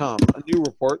years to come, a new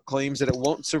report claims that it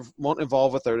won't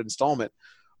involve a third installment.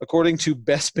 According to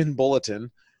Bespin Bulletin,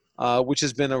 which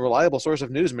has been a reliable source of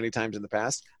news many times in the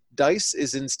past, DICE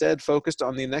is instead focused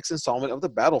on the next installment of the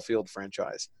Battlefield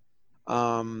franchise.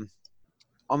 On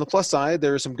the plus side,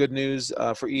 there is some good news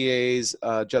for EA's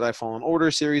Jedi Fallen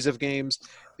Order series of games.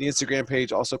 The Instagram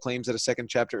page also claims that a second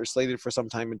chapter is slated for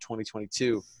sometime in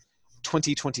 2022.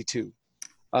 2022.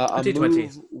 A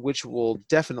move which will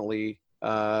definitely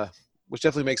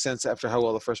makes sense after how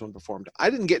well the first one performed. I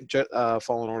didn't get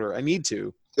Fallen Order. I need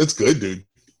to. It's good, dude.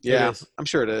 Yeah, I'm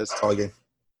sure it is. All game.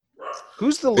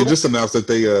 Who's the? They just announced that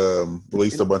they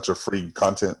released a bunch of free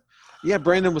content. Yeah,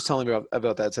 Brandon was telling me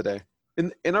about that today.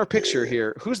 In our picture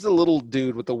here, who's the little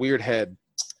dude with the weird head?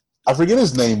 I forget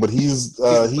his name, but he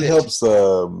helps.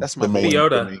 That's my Baby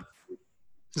Yoda.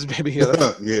 This is Baby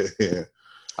Yoda.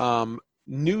 Yeah.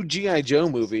 New G.I. Joe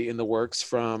movie in the works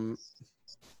from.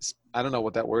 I don't know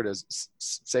what that word is.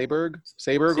 Seberg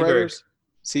writers.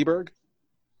 Seberg.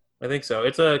 I think so.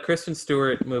 It's a Kristen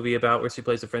Stewart movie about where she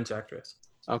plays a French actress.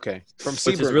 Okay, from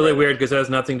which is really weird because it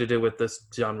has nothing to do with this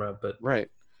genre, but right.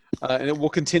 And it will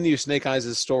continue Snake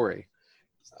Eyes' story.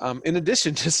 In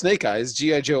addition to Snake Eyes,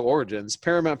 G.I. Joe Origins,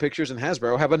 Paramount Pictures and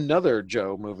Hasbro have another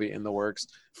Joe movie in the works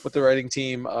with the writing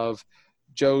team of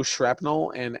Joe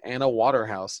Shrapnel and Anna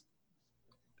Waterhouse.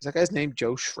 Is that guy's name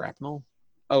Joe Shrapnel?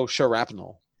 Oh,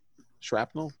 Shrapnel.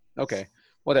 Shrapnel? Okay,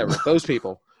 whatever. Those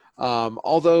people.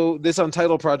 Although this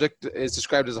untitled project is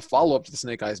described as a follow-up to the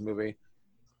Snake Eyes movie,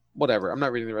 whatever. I'm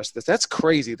not reading the rest of this. That's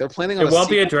crazy. They're planning on. It won't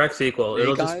be a direct sequel.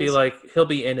 It'll Snake just be Eyes? like he'll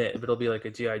be in it, but it'll be like a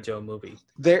GI Joe movie.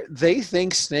 They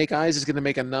think Snake Eyes is going to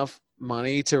make enough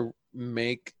money to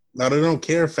make. No, they don't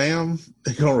care, fam.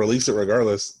 They're gonna release it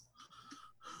regardless.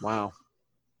 Wow.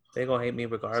 They gonna hate me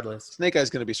regardless. Snake Eyes is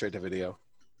going to be straight to video.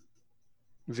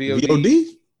 VOD.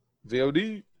 VOD?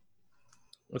 VOD.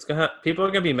 People are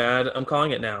gonna be mad. I'm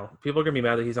calling it now. People are gonna be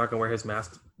mad that he's not gonna wear his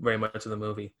mask very much in the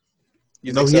movie.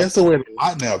 You No, think he so? has to wear it a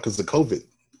lot now because of COVID.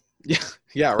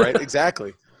 Yeah, right.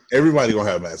 Exactly. Everybody gonna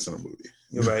have masks in the movie.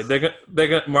 You're right.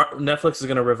 Netflix is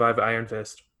gonna revive Iron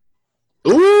Fist.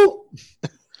 Ooh!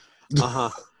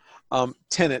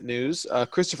 Tenet news.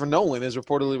 Christopher Nolan is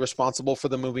reportedly responsible for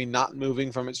the movie not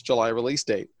moving from its July release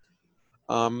date.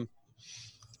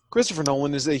 Christopher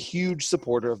Nolan is a huge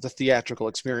supporter of the theatrical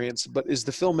experience, but is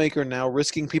the filmmaker now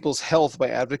risking people's health by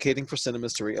advocating for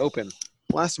cinemas to reopen?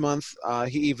 Last month,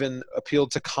 he even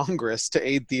appealed to Congress to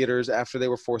aid theaters after they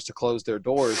were forced to close their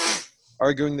doors,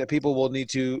 arguing that people will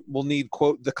need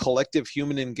quote the collective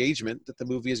human engagement that the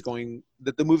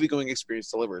movie-going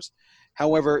experience delivers.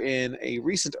 However, in a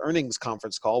recent earnings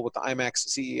conference call with the IMAX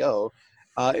CEO,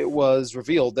 it was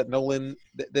revealed that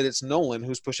it's Nolan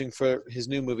who's pushing for his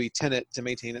new movie Tenet to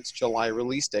maintain its July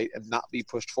release date and not be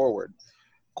pushed forward.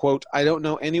 Quote, I don't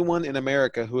know anyone in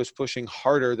America who is pushing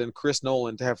harder than Chris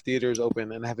Nolan to have theaters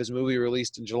open and have his movie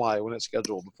released in July when it's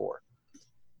scheduled before.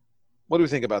 What do we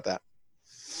think about that?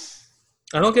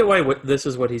 I don't get why this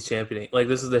is what he's championing. Like,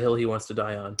 this is the hill he wants to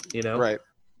die on, you know? Right.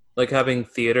 Like, having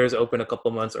theaters open a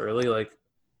couple months early, like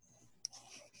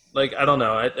I don't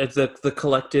know. It's the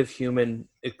collective human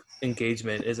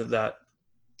engagement isn't that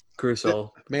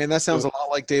crucial. Man, that sounds a lot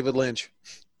like David Lynch.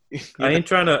 I ain't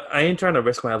trying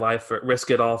to risk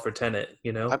it all for Tenet,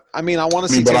 you know? I mean, I want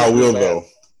to see But Tenet. I will, though.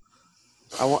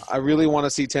 I really want to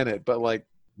see Tenet, but like,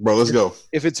 Bro, let's go.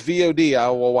 if it's VOD, I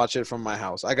will watch it from my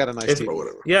house. I got a nice TV. Or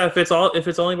whatever. Yeah, if it's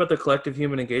only about the collective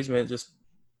human engagement, just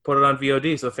put it on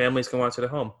VOD so families can watch it at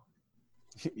home.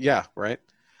 Yeah, right.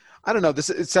 I don't know.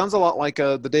 It sounds a lot like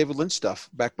the David Lynch stuff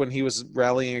back when he was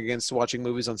rallying against watching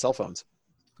movies on cell phones.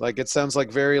 Like, it sounds like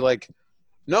very like,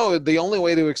 no, the only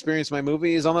way to experience my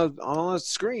movie is on a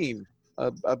screen,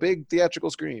 a big theatrical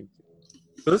screen.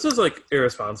 But this is like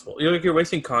irresponsible. You're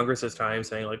wasting Congress's time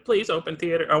saying like, please open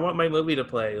theater. I want my movie to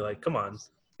play. Like, come on.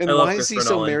 And why is he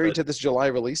so married to this July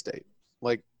release date?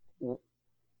 Like,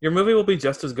 your movie will be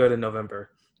just as good in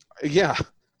November. Yeah,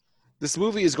 this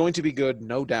movie is going to be good,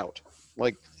 no doubt.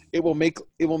 Like, it will make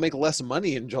less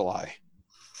money in July.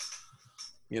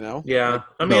 You know? Yeah, like,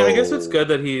 I mean, I guess it's good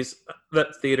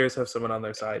that theaters have someone on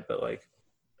their side, but like,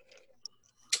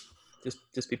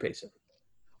 just be patient.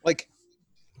 Like,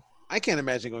 I can't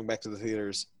imagine going back to the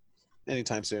theaters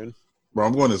anytime soon. Bro,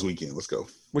 I'm going this weekend. Let's go.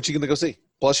 What you gonna go see?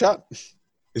 Bloodshot?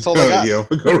 That's all I got. Yeah,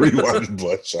 we're going to rewatch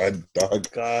Bloodshot, dog.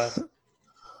 God.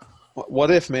 What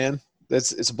if, man?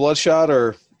 It's Bloodshot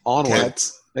or Onward.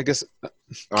 Cats. I guess.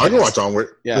 I can watch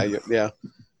Onward. Yeah. Did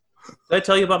I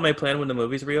tell you about my plan when the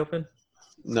movies reopen?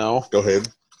 No. Go ahead.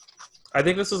 I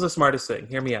think this is the smartest thing.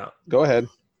 Hear me out. Go ahead.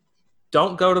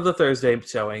 Don't go to the Thursday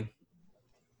showing.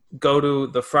 Go to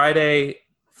the Friday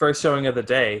first showing of the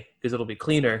day because it'll be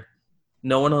cleaner.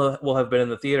 No one will have been in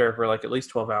the theater for like at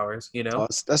least 12 hours, you know?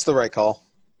 That's the right call.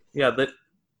 Yeah.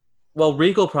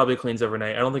 Regal probably cleans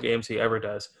overnight. I don't think AMC ever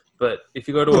does. But if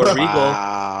you go to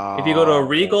a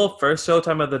Regal, first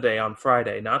showtime of the day on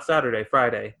Friday, not Saturday,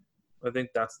 Friday, I think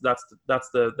that's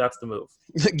the move.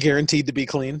 Guaranteed to be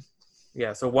clean.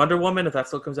 Yeah. So Wonder Woman, if that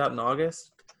still comes out in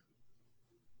August,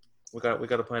 we got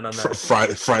to plan on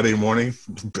that. Friday morning.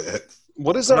 Bet.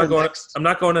 What is our next? I'm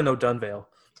not going to no Dunvale.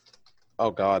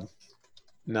 Oh God,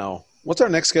 no. What's our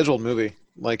next scheduled movie?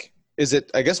 Like, is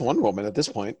it? I guess Wonder Woman at this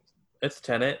point. It's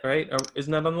Tenet, right? Or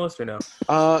isn't that on the list or no?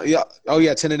 Yeah. Oh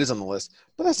yeah, Tenet is on the list,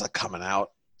 but that's not coming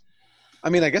out. I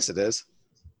mean, I guess it is.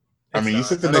 You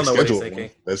said the next scheduled one.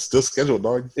 That's still scheduled,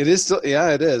 dog. It is still.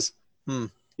 Yeah, it is.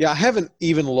 Yeah, I haven't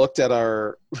even looked at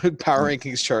our power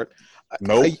rankings chart.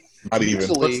 Nope, not even.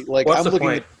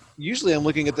 Usually, usually I'm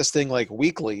looking at this thing like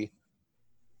weekly.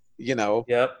 You know.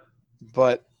 Yep.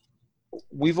 But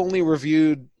we've only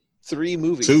reviewed 3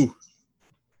 movies. 2.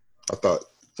 I thought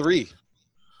 3.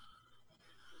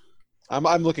 I'm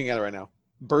looking at it right now.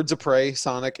 Birds of Prey,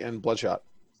 Sonic, and Bloodshot.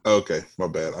 Okay, my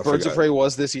bad. Birds of Prey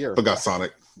was this year. Forgot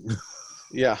Sonic.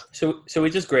 Yeah. Should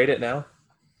we just grade it now?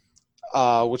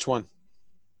 Which one?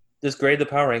 Just grade the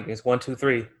power rankings 1, 2,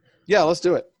 3. Yeah, let's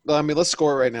do it. I mean, let's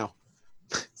score it right now.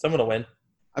 Someone will win.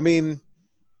 I mean,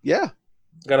 yeah.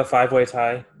 Got a 5-way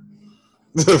tie.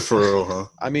 For real, huh?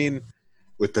 I mean,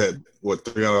 with that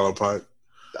 $300 pot.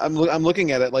 I'm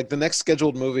looking at it like the next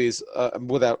scheduled movies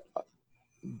without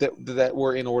that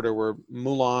were in order were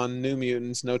Mulan, New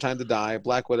Mutants, No Time to Die,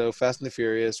 Black Widow, Fast and the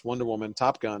Furious, Wonder Woman,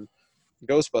 Top Gun,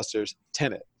 Ghostbusters,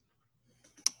 Tenet.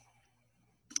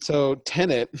 So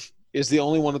Tenet is the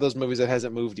only one of those movies that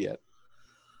hasn't moved yet.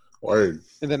 Word.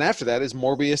 And then after that is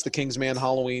Morbius, The Kingsman,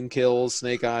 Halloween Kills,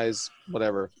 Snake Eyes,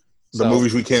 whatever. The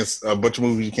movies we can't, a bunch of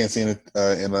movies you can't see in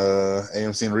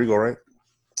AMC and Regal, right?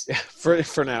 Yeah,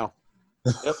 for now.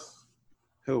 Yep.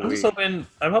 I'm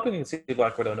hoping you can see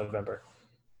Black Widow in November.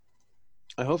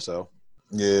 I hope so.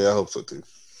 Yeah, I hope so too.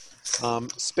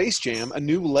 Space Jam: A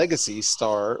New Legacy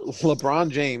star LeBron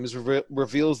James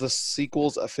reveals the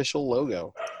sequel's official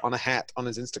logo on a hat on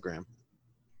his Instagram.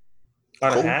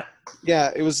 On a hat?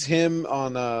 Yeah, it was him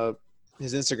on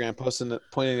his Instagram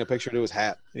pointing a picture to his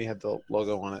hat, and he had the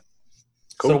logo on it.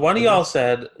 Cool. So one of y'all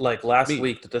said last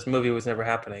week that this movie was never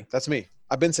happening. That's me.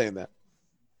 I've been saying that.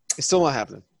 It's still not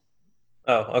happening.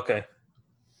 Oh, okay.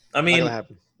 I mean,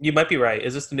 you might be right.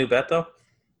 Is this the new bet, though?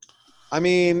 I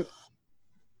mean,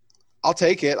 I'll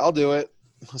take it. I'll do it.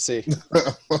 Let's see.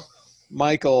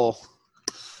 Michael.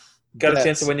 Got a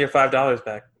chance to win your $5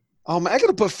 back. Oh, man, I got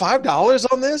to put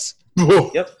 $5 on this?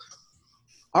 Yep.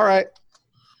 All right.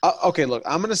 Okay, look,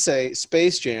 I'm going to say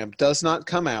Space Jam does not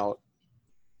come out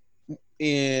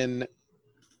in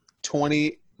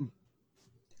 2020.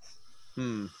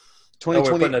 Oh, we're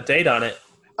putting a date on it.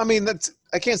 I mean,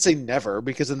 I can't say never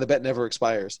because then the bet never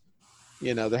expires.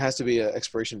 You know, there has to be an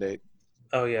expiration date.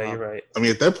 Oh, yeah, you're right. I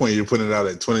mean, at that point, you're putting it out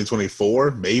at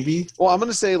 2024, maybe? Well, I'm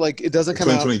going to say, like, it doesn't come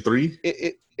 2023? out.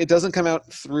 2023? It doesn't come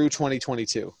out through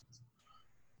 2022.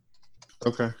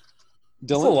 Okay. Dylan?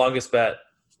 That's the longest bet.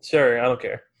 Sure, I don't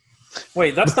care.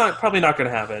 Wait, that's probably not going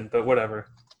to happen, but whatever.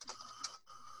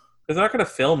 Because they're not going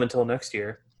to film until next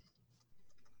year.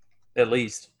 At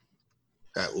least.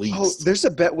 At least. Oh, there's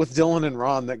a bet with Dylan and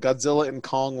Ron that Godzilla and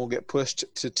Kong will get pushed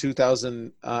to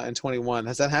 2021.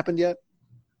 Has that happened yet?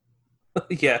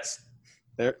 Yes.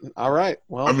 There. All right.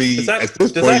 Well, I mean, at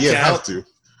this point, you have to.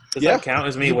 Does that count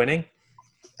as me winning?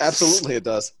 Absolutely, it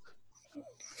does.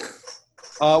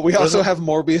 We also have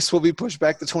Morbius will be pushed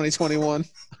back to 2021.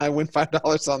 I win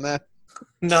 $5 on that.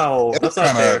 No, that's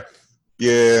not fair.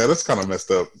 Yeah, that's kind of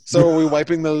messed up. So are we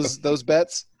wiping those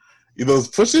bets? Those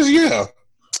pushes, yeah.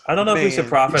 I don't know if we should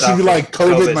profit off. It should be like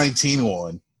COVID-19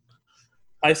 one.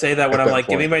 I say that when I'm like,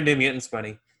 give me my New Mutants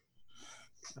money.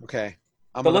 Okay.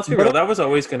 But let's be real. That was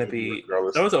always going to be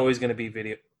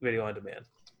video on demand.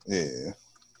 Yeah.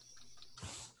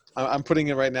 I'm putting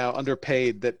it right now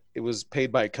underpaid that it was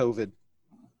paid by COVID.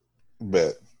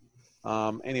 Bet.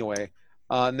 Anyway,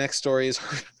 next story is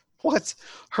what?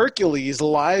 Hercules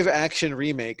live action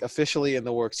remake officially in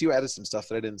the works. You added some stuff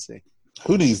that I didn't see.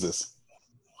 Who needs this?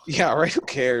 Yeah, right. Who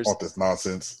cares? Want this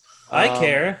nonsense? I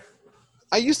care.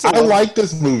 I like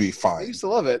this movie. Fine. I used to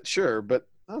love it, sure, but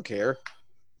I don't care.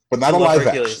 But not a live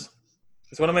action.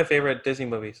 It's one of my favorite Disney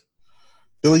movies.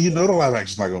 Billy, you know the live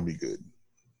action's not going to be good.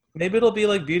 Maybe it'll be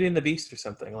like Beauty and the Beast or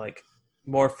something, like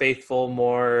more faithful,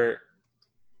 more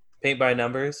paint by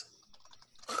numbers.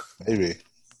 Maybe.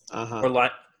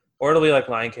 Or it'll be like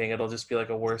Lion King. It'll just be like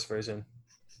a worse version.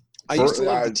 I used to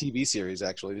love the TV series,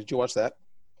 actually. Did you watch that?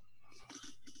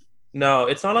 No,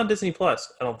 it's not on Disney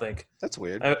Plus, I don't think. That's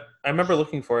weird. I remember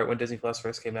looking for it when Disney Plus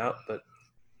first came out, but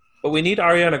we need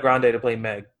Ariana Grande to play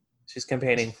Meg. She's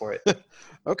campaigning for it.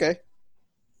 Okay.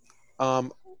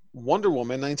 Wonder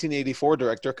Woman 1984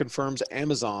 director confirms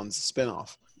Amazon's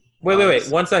spinoff. Wait.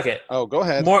 1 second. Oh, go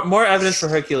ahead. More evidence for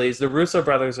Hercules. The Russo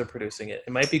brothers are producing it.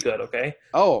 It might be good, okay?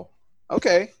 Oh,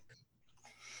 okay.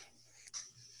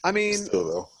 I mean, still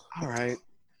though. All right.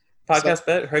 Podcast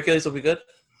bet Hercules will be good.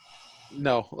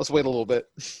 No, let's wait a little bit.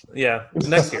 Yeah,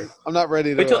 next year. I'm not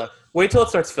ready to wait till it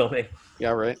starts filming. Yeah,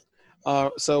 right.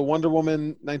 So Wonder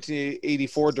Woman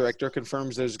 1984 director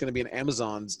confirms there's going to be an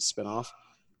Amazon's spinoff.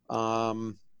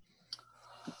 I'm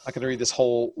not going to read this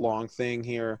whole long thing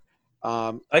here.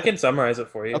 I can summarize it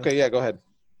for you. Okay, yeah, go ahead.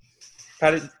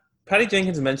 Patty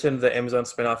Jenkins mentioned the Amazon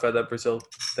spinoff at that Brazil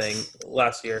thing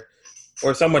last year,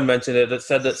 or someone mentioned it that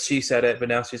said that she said it, but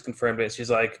now she's confirmed it. She's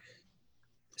like,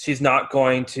 she's not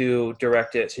going to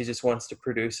direct it. She just wants to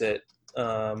produce it.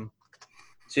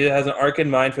 She has an arc in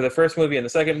mind for the first movie and the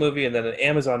second movie, and then an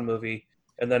Amazon movie,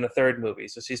 and then a third movie.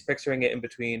 So she's picturing it in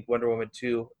between Wonder Woman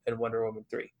 2 and Wonder Woman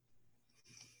 3.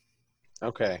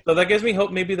 Okay. So that gives me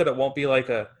hope maybe that it won't be like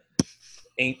a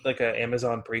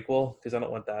Amazon prequel, because I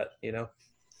don't want that, you know?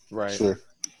 Right. Sure.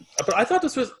 But I thought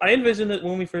I envisioned it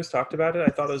when we first talked about it.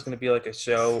 I thought it was going to be like a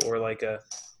show or like a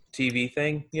TV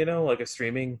thing, you know, like a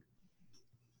streaming.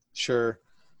 Sure.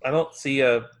 I don't see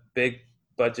a big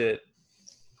budget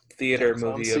theater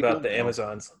Amazon movie sequel? about the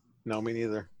Amazons. No, me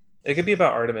neither. It could be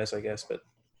about Artemis, I guess, but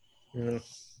Mm.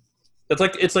 It's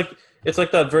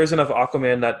like that version of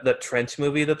Aquaman, that trench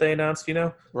movie that they announced,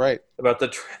 Right. about the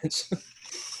trench.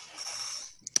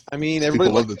 I mean,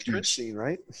 everybody likes the trench scene,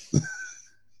 right? It's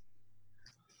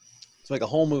like a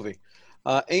whole movie.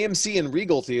 AMC and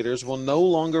Regal theaters will no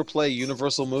longer play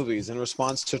Universal movies in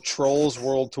response to Trolls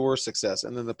World Tour success.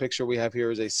 And then the picture we have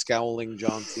here is a scowling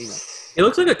John Cena. He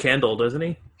looks like a candle, doesn't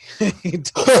he? He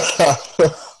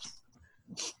does.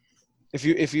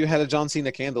 If you had a John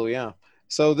Cena candle, yeah.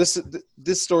 So this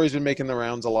story's been making the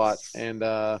rounds a lot, and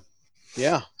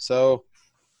yeah. So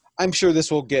I'm sure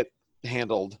this will get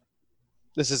handled.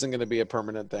 This isn't going to be a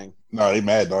permanent thing. No, he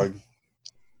mad, dog.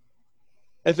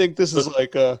 I think this is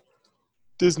like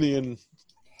Disney and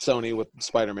Sony with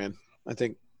Spider-Man. I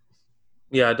think.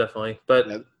 Yeah, definitely. But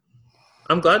yeah.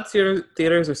 I'm glad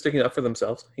theaters are sticking up for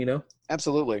themselves.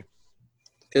 Absolutely.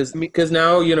 Because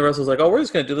now Universal's like, oh, we're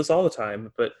just going to do this all the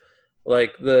time. But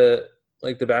the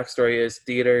backstory is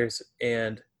theaters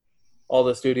and all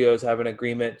the studios have an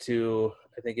agreement to,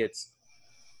 I think it's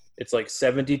like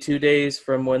 72 days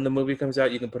from when the movie comes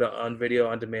out. You can put it on video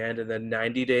on demand, and then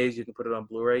 90 days you can put it on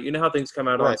Blu-ray. You know how things come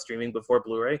out on streaming before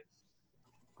Blu-ray?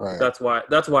 Right. That's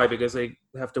why, because they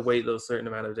have to wait those certain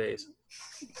amount of days.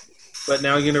 But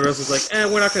now Universal's like,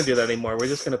 we're not going to do that anymore. We're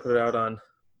just going to put it out on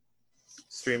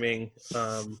streaming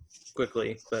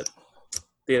quickly. But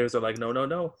theaters are like, no.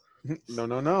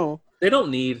 No. They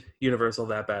don't need Universal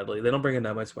that badly. They don't bring in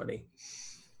that much money.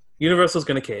 Universal's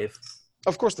going to cave.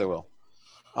 Of course they will.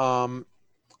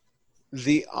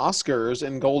 The Oscars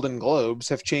and Golden Globes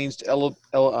have changed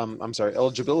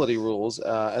eligibility rules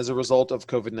as a result of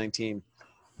COVID-19.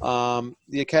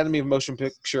 The Academy of Motion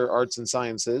Picture Arts and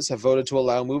Sciences have voted to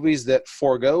allow movies that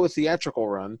forego a theatrical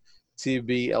run to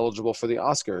be eligible for the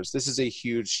Oscars. This is a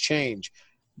huge change,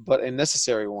 but a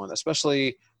necessary one,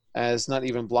 especially as not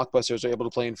even blockbusters are able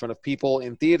to play in front of people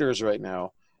in theaters right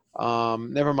now.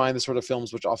 Never mind the sort of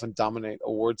films which often dominate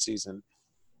award season.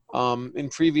 In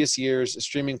previous years,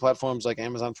 streaming platforms like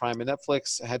Amazon Prime and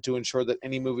Netflix had to ensure that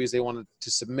any movies they wanted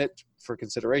to submit for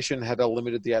consideration had a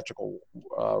limited theatrical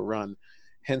run,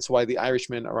 hence why The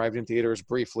Irishman arrived in theaters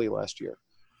briefly last year.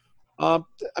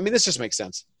 This just makes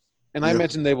sense. And I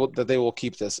imagine they will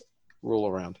keep this rule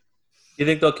around. You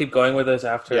think they'll keep going with this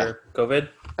after COVID?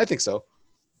 I think so.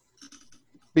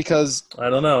 Because I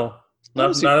don't know.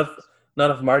 Not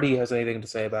if Marty has anything to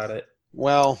say about it.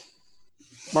 Well,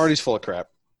 Marty's full of crap.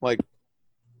 Like,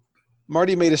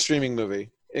 Marty made a streaming movie.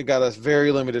 It got a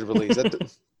very limited release.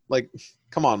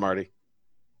 Come on, Marty.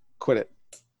 Quit it.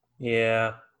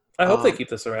 Yeah. I hope they keep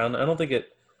this around. I think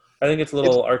it's a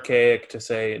little archaic to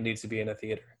say it needs to be in a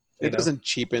theater. It doesn't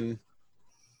cheapen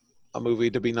a movie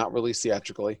to be not released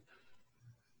theatrically.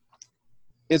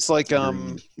 It's like,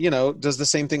 does the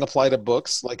same thing apply to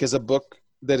books? Like, is a book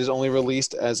that is only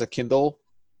released as a Kindle,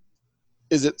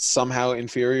 is it somehow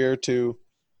inferior to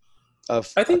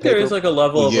I think there is like a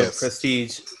level of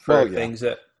prestige for things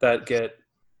that get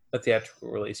a theatrical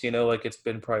release. Like it's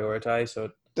been prioritized, so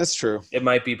that's true. It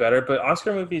might be better, but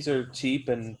Oscar movies are cheap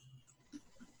and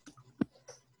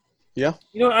yeah.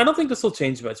 I don't think this will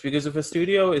change much because if a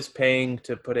studio is paying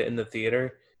to put it in the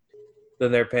theater,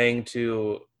 then they're paying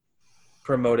to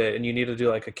promote it, and you need to do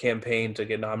like a campaign to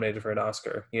get nominated for an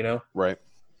Oscar. Right.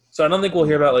 So I don't think we'll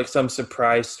hear about like some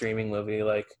surprise streaming movie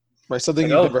like. Right, something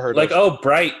you've never heard of.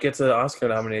 Bright gets an Oscar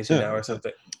nomination now or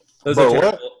something. That was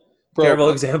a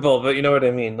terrible example, but you know what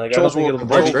I mean. Like, Trolls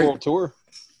World Tour.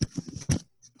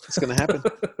 It's going to happen.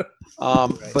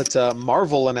 But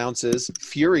Marvel announces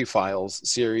Fury Files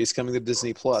series coming to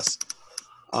Disney+.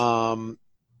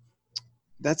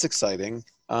 That's exciting.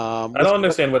 I don't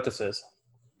understand what this is.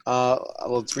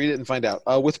 Let's read it and find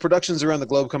out. With productions around the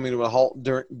globe coming to a halt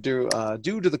due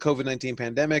to the COVID-19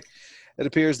 pandemic, it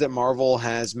appears that Marvel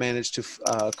has managed to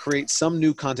create some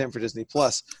new content for Disney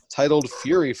Plus, titled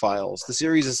Fury Files. The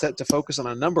series is set to focus on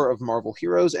a number of Marvel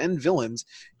heroes and villains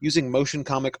using motion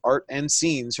comic art and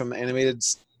scenes from animated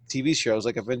TV shows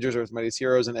like Avengers: Earth's Mightiest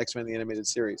Heroes and X-Men: The Animated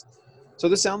Series. So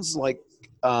this sounds like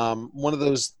one of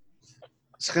those,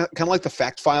 kind of like the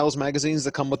Fact Files magazines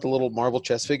that come with the little Marvel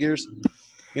chess figures.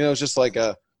 It's just like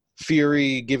a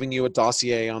Fury giving you a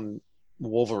dossier on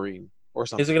Wolverine or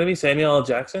something. Is it going to be Samuel L.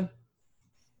 Jackson?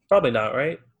 Probably not,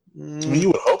 right? You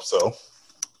would hope so.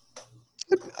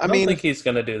 I don't think he's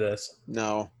going to do this.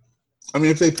 No.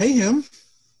 If they pay him.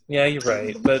 Yeah, you're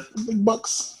right. But big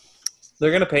bucks.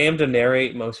 They're going to pay him to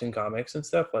narrate motion comics and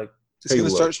stuff. Like, it's going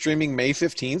to start streaming May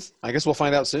 15th. I guess we'll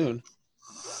find out soon.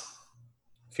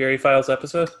 Fury Files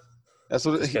episode? That's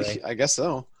what I guess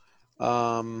so.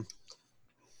 Tom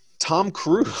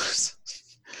Cruise.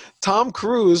 Tom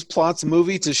Cruise plots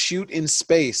movie to shoot in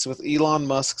space with Elon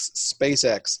Musk's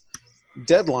SpaceX.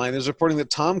 Deadline is reporting that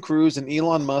Tom Cruise and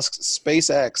Elon Musk's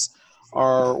SpaceX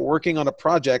are working on a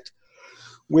project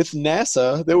with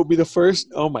NASA that will be the first,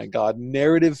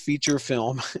 narrative feature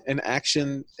film and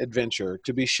action adventure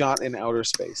to be shot in outer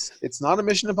space. It's not a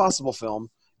Mission Impossible film,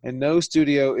 and no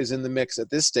studio is in the mix at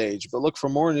this stage, but look for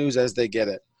more news as they get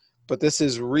it. But this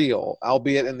is real,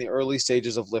 albeit in the early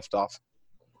stages of liftoff.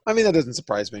 I mean, that doesn't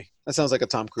surprise me. That sounds like a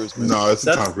Tom Cruise movie. No, it's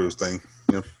a Tom Cruise thing.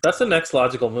 Yeah. That's the next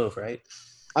logical move, right?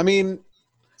 I mean,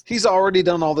 he's already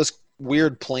done all this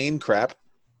weird plane crap,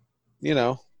 you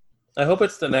know. I hope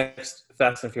it's the next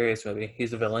Fast and Furious movie.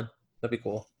 He's a villain. That'd be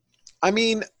cool. I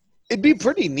mean, it'd be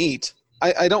pretty neat.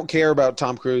 I don't care about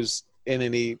Tom Cruise in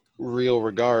any real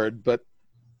regard, but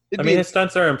his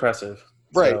stunts are impressive.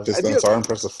 Right. His stunts are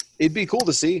impressive. It'd be cool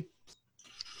to see.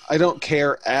 I don't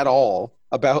care at all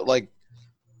about, like,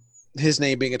 his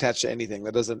name being attached to anything.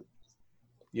 That doesn't,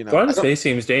 Going to space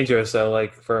seems dangerous, though,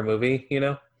 like, for a movie,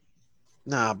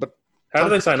 Nah, but how do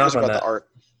they sign off on that? The art,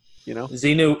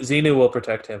 Xenu will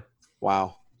protect him.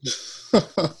 Wow.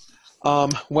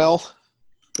 Well,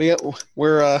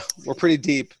 we're pretty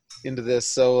deep into this,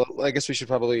 so I guess we should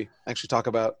probably actually talk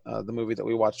about the movie that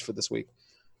we watched for this week.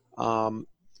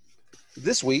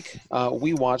 This week,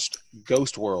 we watched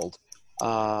Ghost World,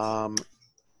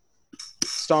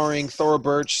 starring Thora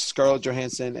Birch, Scarlett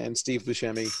Johansson, and Steve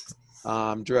Buscemi.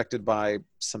 Directed by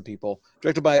some people.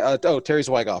 Directed by Terry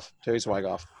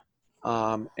Zwigoff.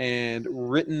 And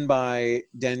written by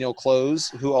Daniel Clowes,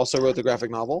 who also wrote the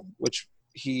graphic novel, which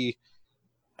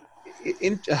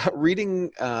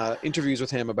reading interviews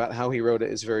with him about how he wrote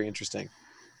it is very interesting.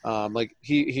 Like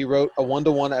he wrote a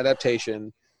 1-to-1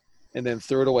 adaptation and then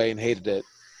threw it away and hated it,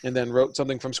 and then wrote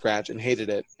something from scratch and hated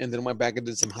it, and then went back and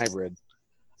did some hybrid.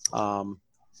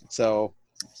 So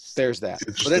there's that.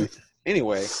 But then,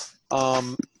 anyway,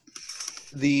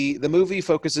 the movie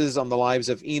focuses on the lives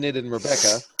of Enid and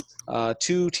Rebecca,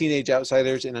 two teenage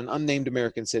outsiders in an unnamed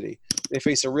American city. They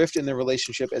face a rift in their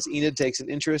relationship as Enid takes an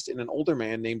interest in an older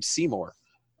man named Seymour,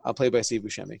 played by Steve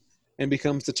Buscemi, and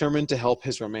becomes determined to help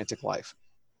his romantic life.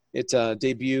 It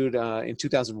debuted in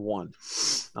 2001,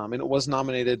 and it was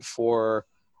nominated for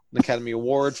an Academy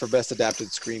Award for Best Adapted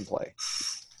Screenplay.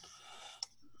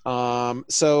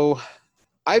 So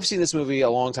I've seen this movie a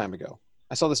long time ago.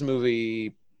 I saw this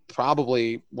movie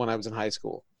probably when I was in high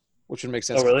school, which would make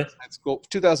sense. Oh, really? High school,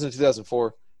 2000 to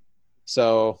 2004.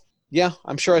 So yeah,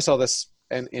 I'm sure I saw this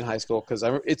in high school because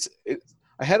I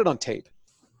had it on tape.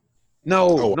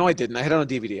 No, I didn't. I had it on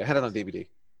DVD. I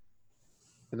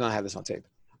did not have this on tape.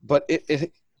 But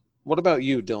what about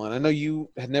you, Dylan? I know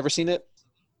you had never seen it.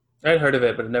 I'd heard of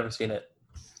it, but I'd never seen it.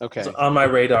 Okay. It's on my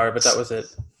radar, but that was it.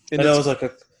 I know it was like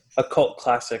a cult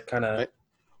classic kind of. Right.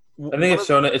 I think it's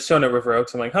shown at River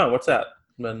Oaks. I'm like, what's that?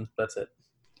 And then that's it.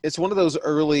 It's one of those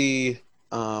early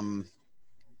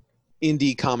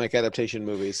indie comic adaptation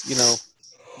movies,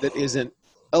 that isn't.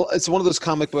 It's one of those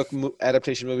comic book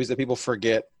adaptation movies that people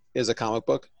forget is a comic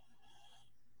book.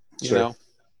 You know.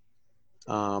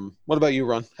 What about you,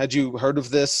 Ron? Had you heard of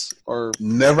this or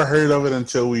never heard of it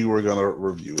until we were gonna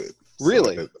review it?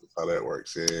 Really? So that's how that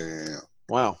works. Yeah.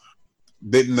 Wow.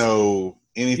 Didn't know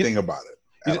anything about it.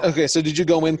 Okay, so did you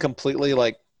go in completely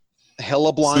like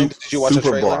hella blind? Did you watch a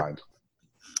trailer?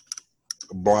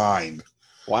 Blind.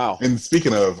 Wow. And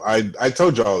speaking of, I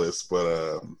told y'all this,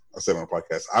 but I said on the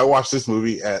podcast, I watched this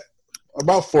movie at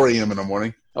about 4 a.m. in the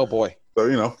morning. Oh boy.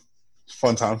 So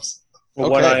fun times. Well,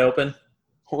 one eye open.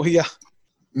 Oh yeah.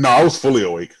 No, I was fully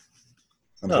awake.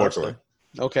 Unfortunately.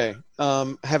 Okay.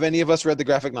 Have any of us read the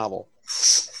graphic novel?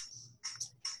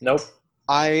 Nope.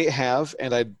 I have,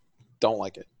 and I don't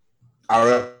like it.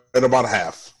 I read about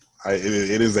half.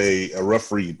 It is a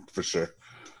rough read for sure.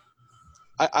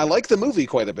 I like the movie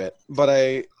quite a bit, but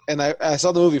I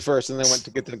saw the movie first, and then went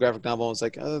to get to the graphic novel, and was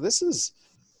like, this is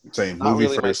same not movie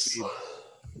really first,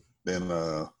 then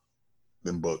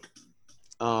book.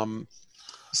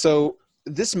 So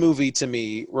this movie to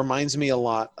me reminds me a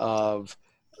lot of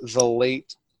the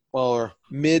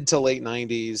mid to late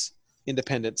 90s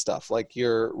independent stuff, like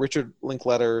your Richard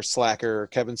Linklater, Slacker,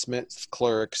 Kevin Smith,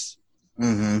 Clerks,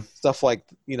 stuff like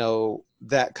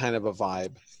that kind of a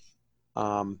vibe,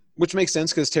 which makes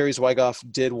sense because Terry Zwigoff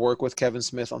did work with Kevin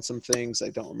Smith on some things. I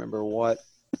don't remember what.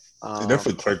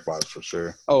 Definitely Clerk vibes for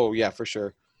sure. Oh yeah, for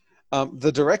sure.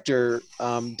 The director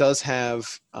does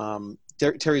have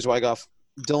Terry Zwigoff.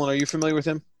 Dylan, are you familiar with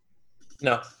him?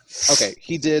 No. Okay,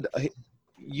 he did.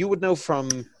 You would know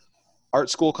from Art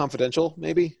School Confidential,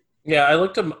 maybe? Yeah, I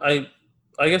looked him. I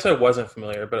guess I wasn't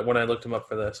familiar, but when I looked him up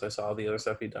for this, I saw the other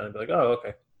stuff he'd done. I'd be like, oh,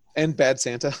 okay. And Bad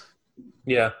Santa.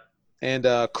 Yeah. and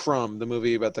Crumb, the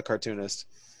movie about the cartoonist,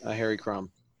 Harry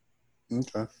Crumb.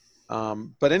 Okay.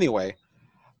 But anyway,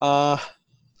 I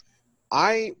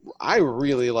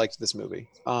really liked this movie.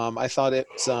 I thought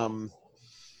it's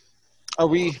are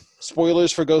we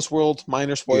spoilers for Ghost World?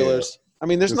 Minor spoilers. Yeah. I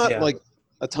mean, there's not like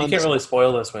a ton. You can't really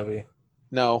spoil this movie.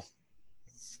 No.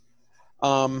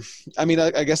 I mean,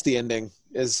 I guess the ending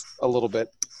is a little bit.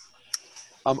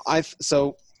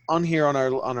 So on here on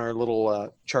our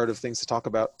little chart of things to talk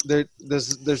about, there's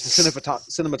the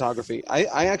cinematography.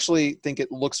 I actually think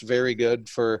it looks very good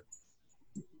for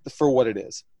what it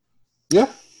is. Yeah.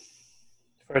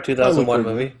 For a 2001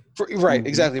 movie. Right,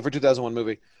 exactly, for a 2001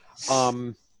 movie.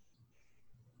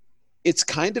 It's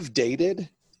kind of dated.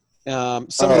 Some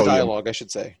of the dialogue, I should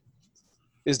say,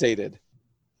 is dated.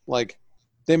 Like,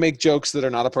 they make jokes that are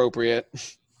not appropriate,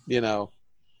 you know.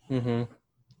 Mm-hmm.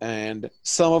 And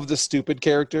some of the stupid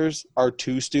characters are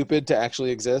too stupid to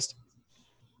actually exist.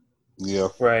 Yeah.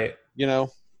 Right. You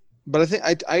know? But I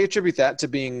think I attribute that to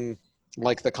being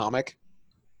like the comic.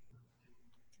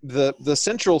 The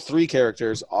central three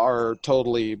characters are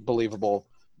totally believable.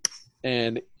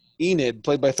 And Enid,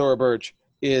 played by Thora Birch,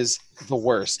 is the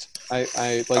worst.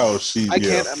 I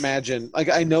can't imagine. Like,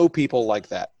 I know people like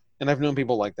that. And I've known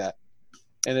people like that.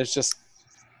 And it's just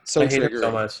so I hate triggering. her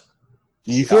so much.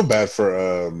 You feel bad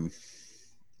for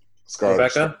Scarlett.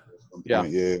 Rebecca?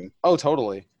 Yeah. Oh,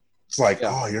 totally. It's like,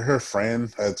 oh, you're her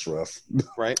friend? That's rough.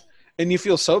 Right. And you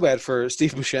feel so bad for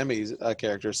Steve Buscemi's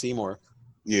character, Seymour.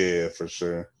 Yeah, for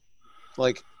sure.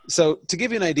 Like, so to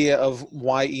give you an idea of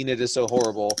why Enid is so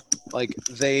horrible, like,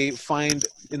 they find,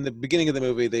 in the beginning of the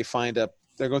movie, they're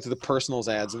going through the personals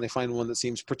ads, and they find one that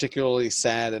seems particularly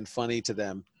sad and funny to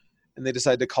them. And they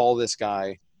decide to call this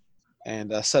guy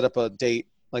and set up a date.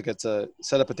 Like,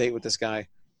 set up a date with this guy,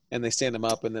 and they stand him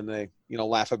up, and then they,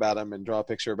 laugh about him and draw a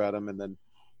picture about him, and then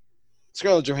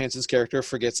Scarlett Johansson's character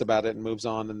forgets about it and moves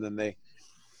on, and then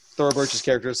Thora Birch's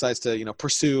character decides to,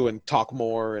 pursue and talk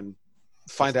more and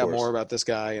find out more about this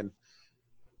guy, and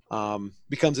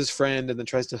becomes his friend, and then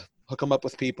tries to hook him up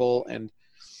with people. And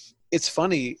it's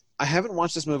funny. I haven't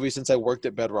watched this movie since I worked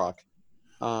at Bedrock,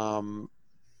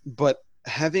 but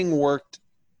having worked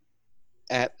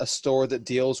at a store that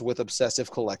deals with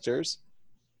obsessive collectors,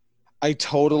 I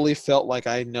totally felt like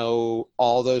I know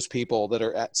all those people that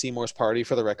are at Seymour's party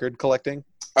for the record collecting.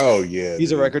 Oh yeah,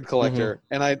 he's a record collector,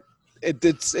 and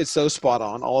it's so spot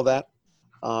on, all of that.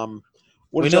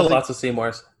 We know lots of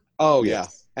Seymours. Oh yeah,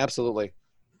 absolutely.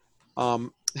 How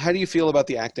do you feel about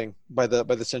the acting by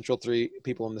the central three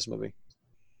people in this movie?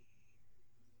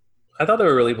 I thought they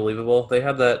were really believable. They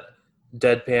had that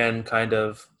deadpan kind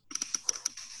of,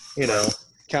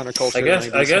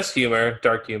 counterculture. I guess humor,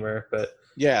 dark humor, but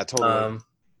yeah, totally.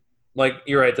 Like,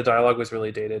 you're right, the dialogue was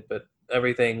really dated, but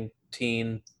everything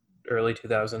teen, early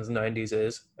 2000s, 90s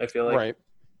is. I feel like, right.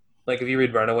 Like, if you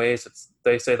read Runaways,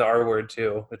 they say the R word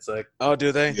too. It's like, oh,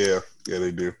 do they? Yeah,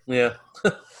 they do. Yeah,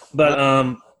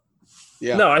 but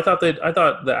yeah. No, I thought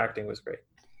the acting was great.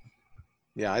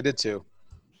 Yeah, I did too.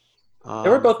 They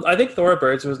were both. I think Thora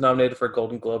Birch was nominated for a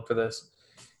Golden Globe for this,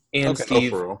 and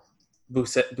Steve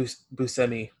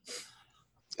Buscemi.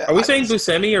 Are we saying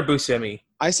Buscemi or Buscemi?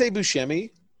 I say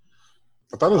Buscemi.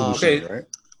 I thought it was Buscemi, right?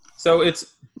 So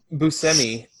it's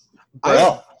Buscemi.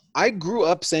 I grew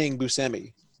up saying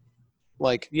Buscemi.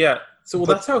 Like, yeah. So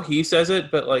that's how he says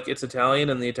it, but like, it's Italian,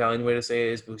 and the Italian way to say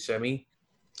it is Buscemi.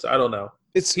 So I don't know.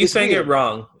 He's saying it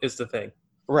wrong is the thing.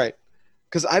 Right.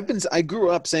 Because I grew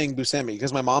up saying Buscemi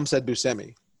because my mom said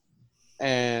Buscemi.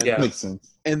 And yeah, makes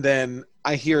sense. And then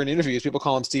I hear in interviews people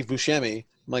call him Steve Buscemi.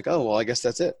 I'm like, oh, well, I guess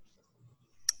that's it.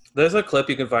 There's a clip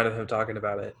you can find of him talking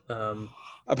about it.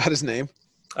 About his name?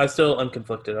 I'm still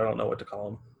unconflicted. I don't know what to call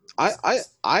him.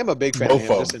 I'm a big fan of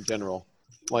him just in general.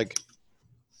 Like,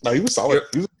 no, he was solid.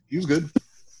 He was good.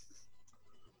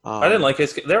 I didn't like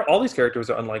his. All these characters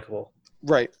are unlikable.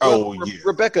 Right. Oh, well, yeah.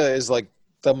 Rebecca is like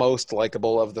the most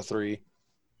likable of the three.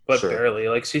 But barely.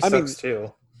 Like, she sucks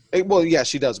too. Well, yeah,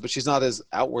 she does, but she's not as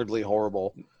outwardly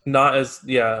horrible. Not as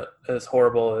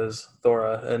horrible as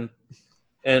Thora,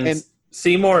 and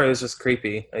Seymour is just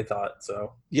creepy. I thought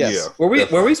so. Yes. Yeah,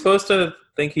 were we supposed to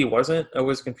think he wasn't? I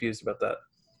was confused about that.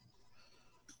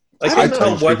 I couldn't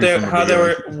tell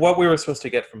what we were supposed to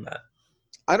get from that.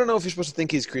 I don't know if you're supposed to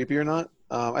think he's creepy or not.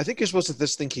 I think you're supposed to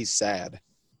just think he's sad.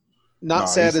 Not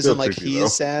sad as in like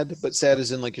he's sad, but sad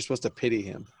as in like you're supposed to pity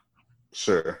him.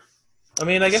 Sure. I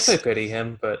mean, I guess I pity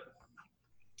him, but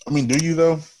I mean, do you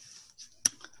though?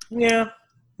 Yeah,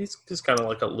 he's just kind of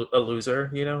like a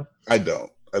loser, I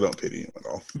don't pity him at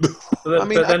all. But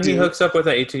then he hooks up with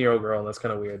an 18-year-old girl, and that's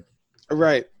kind of weird.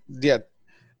 Right. Yeah.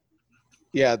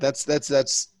 Yeah. That's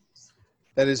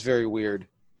That is very weird.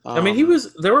 I mean,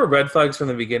 there were red flags from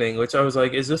the beginning, which I was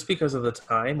like, is this because of the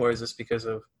time, or is this because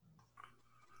of,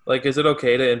 like, is it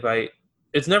okay to invite?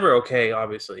 It's never okay,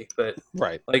 obviously, but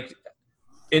right. Like,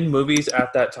 in movies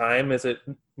at that time, is it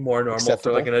more normal Acceptable?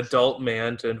 for like an adult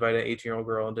man to invite an 18-year-old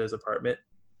girl into his apartment?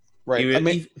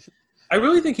 Right. I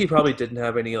really think he probably didn't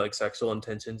have any like sexual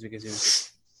intentions because he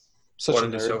was just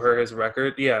wanting to show her his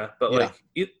record. Yeah, but like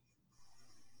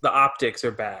the optics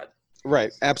are bad.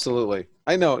 Right. Absolutely.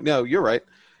 I know. No, you're right.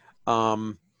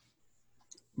 But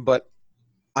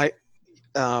my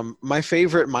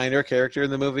favorite minor character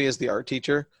in the movie is the art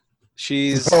teacher.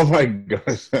 She's oh my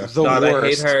gosh, the worst. I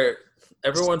hate her.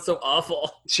 Everyone's so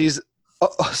awful. She's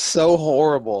so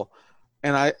horrible,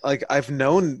 and I've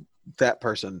known that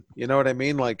person. You know what I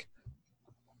mean? Like,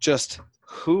 just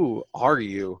who are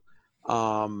you?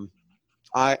 I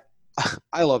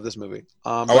love this movie.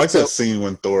 I like that scene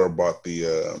when Thora bought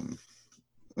when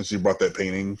she brought that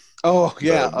painting. Oh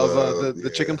yeah,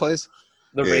 the chicken place.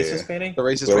 The racist painting? The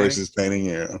racist painting,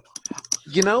 yeah.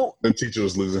 You know, the teacher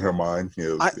was losing her mind.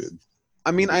 Yeah, it was good. I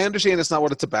mean, I understand it's not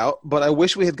what it's about, but I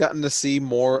wish we had gotten to see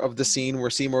more of the scene where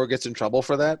Seymour gets in trouble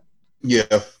for that. Yeah,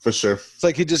 for sure. It's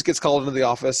like he just gets called into the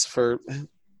office for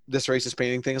this racist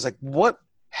painting thing. It's like, what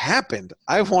happened?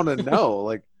 I want to know.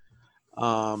 Like,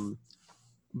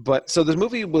 but so this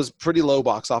movie was pretty low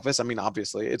box office. I mean,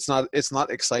 obviously, it's not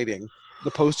exciting.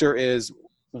 The poster is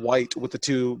white with the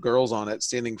two girls on it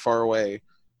standing far away.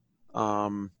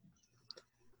 And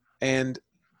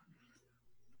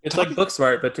it's like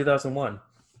Booksmart, but 2001.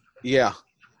 Yeah.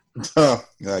 Yeah,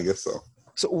 I guess so.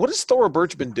 So what has Thora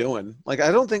Birch been doing? Like,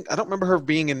 I don't remember her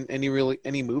being in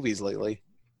any movies lately.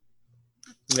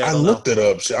 Yeah, I looked it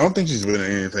up. I don't think she's been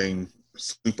in anything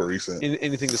super recent.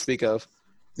 Anything to speak of.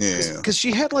 Yeah. Because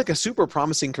she had like a super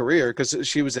promising career because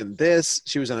she was in this.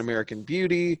 She was in American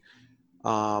Beauty.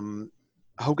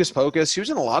 Hocus Pocus. She was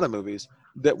in a lot of movies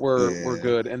that were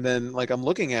good. And then like I'm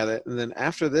looking at it, and then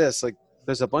after this, like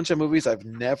there's a bunch of movies I've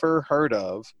never heard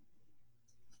of.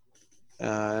 And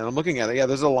I'm looking at it. Yeah,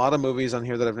 there's a lot of movies on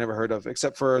here that I've never heard of,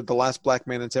 except for The Last Black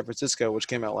Man in San Francisco, which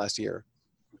came out last year.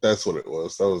 That's what it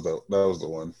was. That was the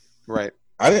one. Right.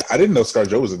 I didn't know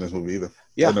ScarJo was in this movie either.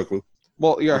 Yeah. I had no clue.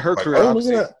 Well, yeah, her career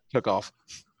obviously took off.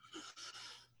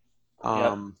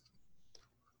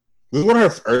 This is one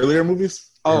of her earlier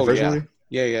movies. Oh yeah.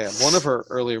 Yeah. One of her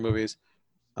earlier movies.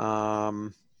 I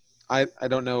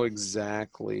don't know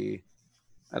exactly.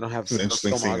 I don't have the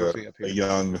filmography up here. A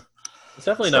young. It's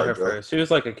definitely not her first. She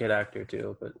was like a kid actor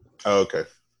too, but. Oh, okay.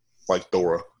 Like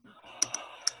Thora.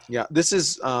 Yeah, this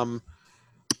is wow.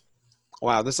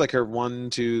 This is like her 1,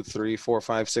 2, 3, 4,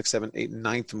 5, 6, 7, 8,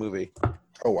 9th movie.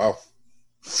 Oh wow.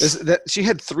 She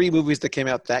had 3 movies that came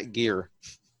out that year.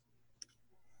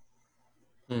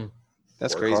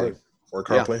 That's crazy. Hard. Work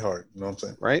hard, play hard. You know what I'm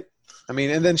saying? Right? I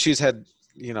mean, and then she's had,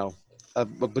 a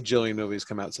bajillion movies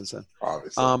come out since then.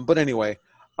 Obviously. But anyway,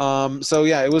 so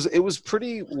yeah, it was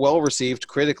pretty well received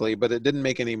critically, but it didn't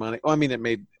make any money. Well, I mean, it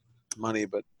made money,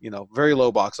 but very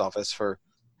low box office for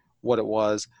what it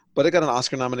was. But it got an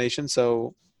Oscar nomination,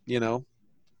 so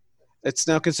it's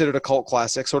now considered a cult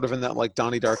classic, sort of in that like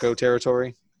Donnie Darko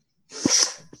territory,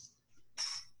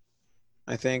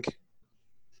 I think.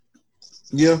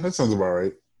 Yeah, that sounds about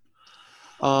right.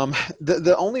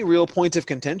 The only real point of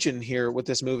contention here with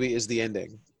this movie is the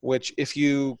ending, which if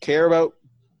you care about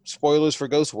spoilers for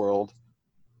Ghost World,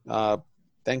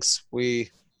 thanks.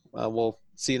 We'll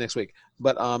see you next week.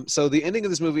 But so the ending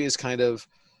of this movie is kind of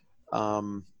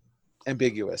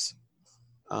ambiguous.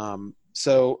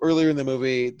 So earlier in the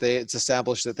movie, it's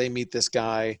established that they meet this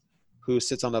guy who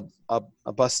sits on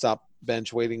a bus stop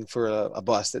bench waiting for a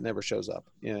bus that never shows up.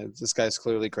 This guy's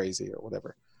clearly crazy or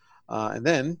whatever. And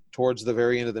then towards the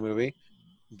very end of the movie,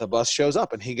 the bus shows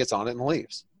up and he gets on it and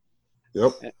leaves.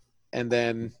 Yep. And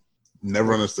then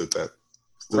never understood that.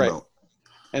 Still right. Don't.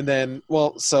 And then,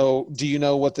 so do you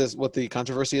know what the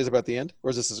controversy is about the end,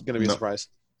 or is this going to be a surprise?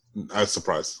 I'm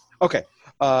surprised. Okay.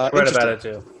 I read about it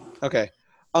too. Okay.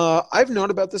 I've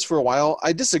known about this for a while.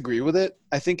 I disagree with it.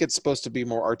 I think it's supposed to be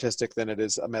more artistic than it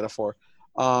is a metaphor.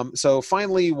 So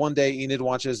finally, one day, Enid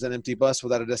watches an empty bus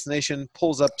without a destination,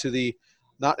 pulls up to the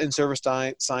not in service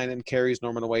sign, and carries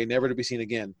Norman away, never to be seen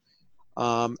again.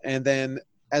 And then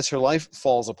as her life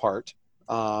falls apart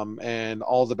and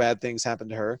all the bad things happen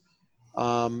to her,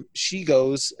 she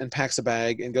goes and packs a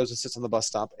bag and goes and sits on the bus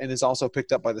stop and is also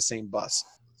picked up by the same bus.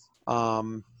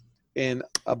 In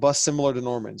a bus similar to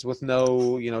Norman's with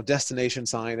no, destination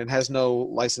sign and has no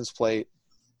license plate.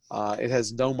 It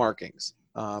has no markings.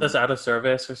 That's out of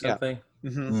service or something. Yeah.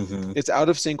 Mm-hmm. It's out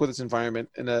of sync with its environment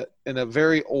in a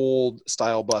very old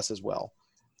style bus as well.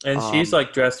 And she's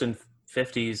like dressed in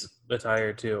 50s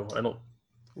attire too.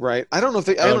 Right. I don't know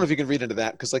if you can read into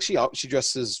that because like she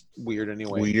dresses weird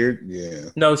anyway. Weird, yeah.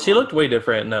 No, she looked way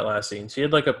different in that last scene. She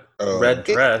had like a red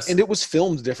dress, and it was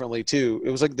filmed differently too. It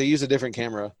was like they used a different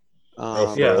camera.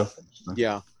 Yeah.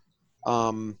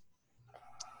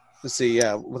 Let's see.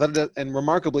 Yeah, and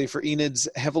remarkably for Enid's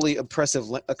heavily oppressive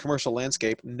commercial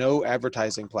landscape, no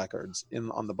advertising placards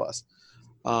on the bus.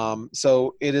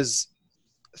 So it is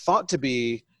thought to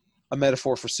be a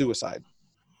metaphor for suicide.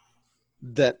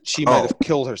 That she might have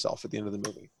killed herself at the end of the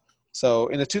movie. So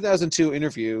in a 2002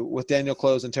 interview with Daniel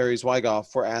Close and Terry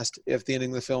Zwigoff were asked if the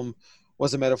ending of the film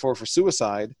was a metaphor for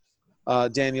suicide.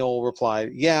 Daniel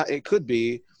replied, "Yeah, it could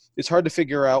be. It's hard to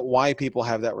figure out why people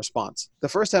have that response. The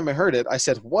first time I heard it, I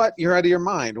said, 'What? You're out of your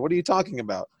mind. What are you talking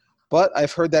about?' But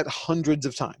I've heard that hundreds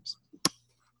of times."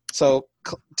 So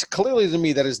clearly to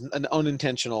me, that is an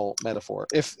unintentional metaphor.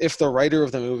 If the writer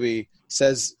of the movie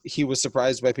says he was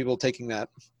surprised by people taking that,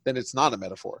 then it's not a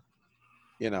metaphor.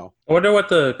 You know. I wonder what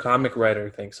the comic writer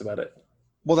thinks about it.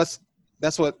 Well,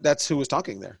 that's who was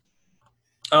talking there.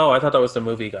 Oh, I thought that was the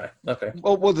movie guy. Okay.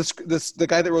 Well, the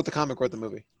guy that wrote the comic wrote the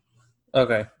movie.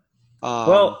 Okay.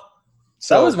 That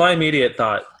was my immediate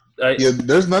thought.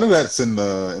 There's none of that's in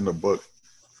the book.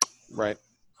 Right.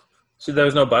 So there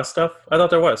was no bus stuff? I thought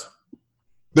there was.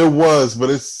 There was, but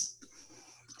it's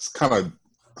kind of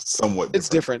somewhat different. It's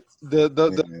different.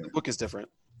 The book is different.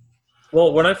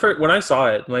 Well, when I saw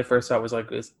it, my first thought was like,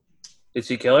 did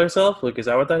she kill herself? Like, is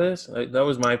that what that is? That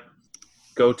was my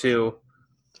go-to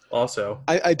also.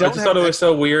 I just thought it was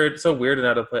so weird and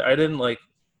out of place. I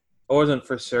wasn't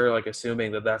for sure like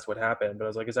assuming that that's what happened, but I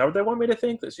was like, is that what they want me to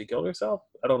think? That she killed herself?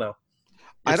 I don't know.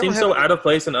 It seems so out of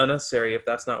place and unnecessary if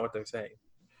that's not what they're saying.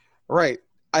 Right.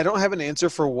 I don't have an answer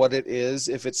for what it is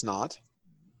if it's not.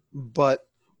 But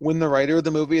when the writer of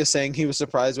the movie is saying he was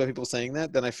surprised by people saying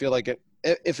that, then I feel like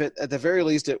if at the very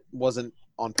least it wasn't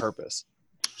on purpose.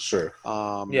 Sure.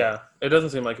 Yeah, it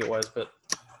doesn't seem like it was, but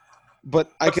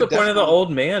what's the point of the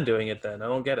old man doing it then? I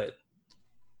don't get it.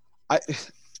 I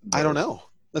don't know.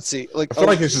 Let's see. I feel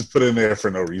like it's just put in there for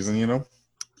no reason, you know.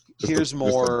 Here's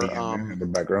more in the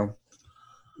background.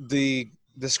 The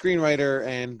screenwriter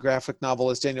and graphic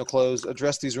novelist Daniel Close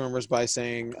addressed these rumors by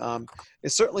saying,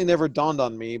 "It certainly never dawned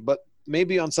on me, but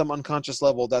maybe on some unconscious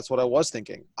level, that's what I was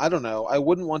thinking. I don't know. I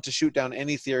wouldn't want to shoot down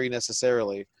any theory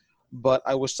necessarily, but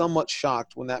I was somewhat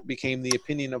shocked when that became the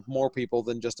opinion of more people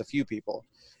than just a few people.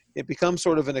 It becomes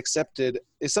sort of accepted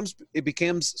as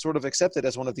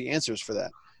one of the answers for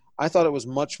that. I thought it was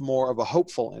much more of a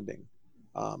hopeful ending."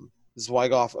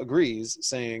 Zwigoff agrees,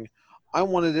 saying, "I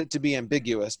wanted it to be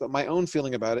ambiguous, but my own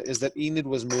feeling about it is that Enid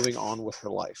was moving on with her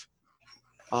life."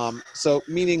 So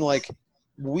meaning like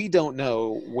we don't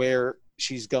know where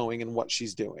she's going and what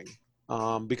she's doing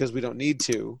because we don't need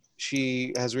to.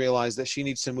 She has realized that she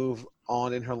needs to move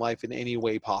on in her life in any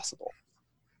way possible.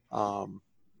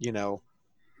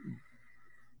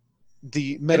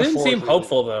 The metaphor. It didn't seem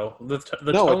hopeful though. The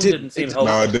tone didn't seem helpful.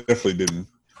 No, it definitely didn't.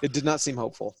 It did not seem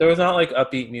hopeful. There was not like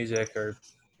upbeat music or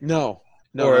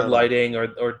lighting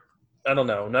or I don't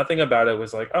know. Nothing about it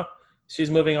was like, oh,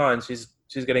 she's moving on. She's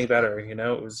getting better. You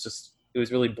know, it was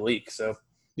really bleak. So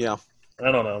yeah,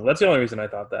 I don't know. That's the only reason I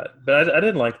thought that. But I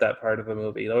didn't like that part of the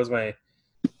movie. That was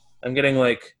I'm getting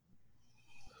like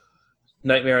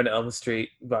Nightmare on Elm Street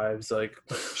vibes. Like,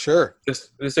 sure,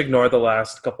 just ignore the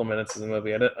last couple minutes of the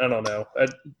movie. I don't know.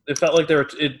 It felt like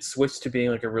it switched to being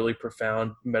like a really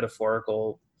profound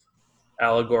metaphorical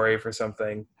allegory for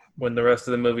something when the rest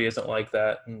of the movie isn't like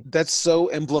that. That's so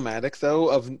emblematic though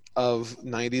of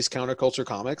 90s counterculture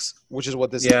comics, which is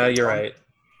what this is. Yeah, you're right.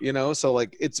 You know, so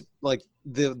like it's like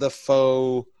the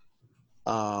faux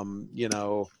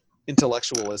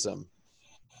intellectualism.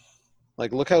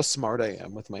 Like, look how smart I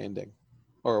am with my ending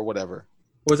or whatever.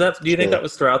 Do you think that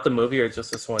was throughout the movie or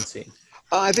just this one scene?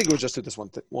 I think it was just this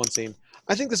one scene.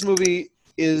 I think this movie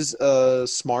is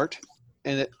smart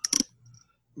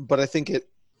but I think it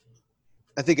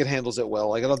handles it well.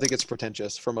 Like, I don't think it's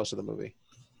pretentious for most of the movie.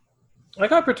 I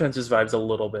got pretentious vibes a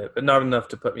little bit, but not enough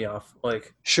to put me off.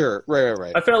 Like, sure,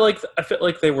 right. I felt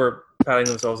like they were patting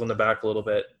themselves on the back a little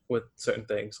bit with certain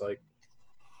things. Like,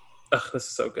 ugh, this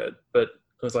is so good, but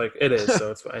it was like it is, so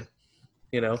it's fine.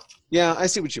 You know? Yeah, I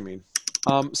see what you mean.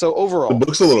 So overall, the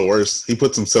book's a little worse. He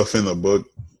puts himself in the book.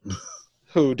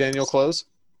 Who? Daniel Close?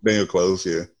 Daniel Close,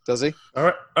 yeah. Does he? All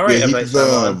right. Yeah,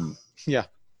 yeah.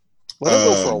 Let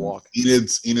him go for a walk.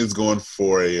 Enid's going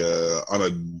for on a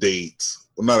date.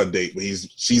 Well, not a date, but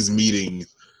she's meeting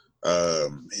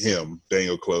him,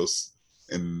 Daniel Close,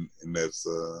 in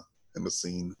the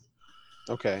scene.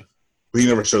 Okay. But he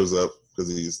never shows up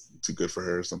because he's too good for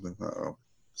her or something.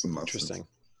 Some nonsense. Interesting.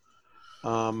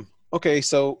 Okay,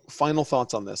 so final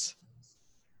thoughts on this.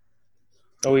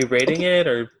 Are we rating it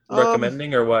or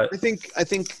recommending or what? I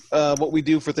think what we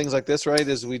do for things like this, right,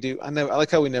 is we do. I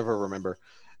like how we never remember.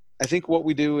 I think what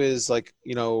we do is like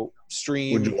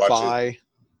stream, buy.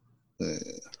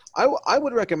 I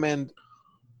would recommend.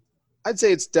 I'd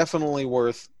say it's definitely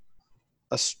worth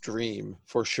a stream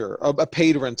for sure, a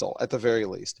paid rental at the very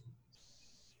least.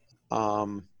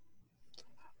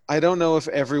 I don't know if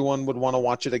everyone would want to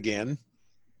watch it again.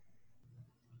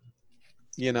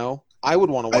 I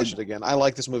would want to watch it again. I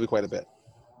like this movie quite a bit.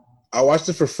 I watched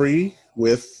it for free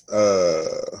with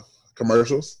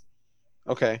commercials.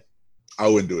 Okay. I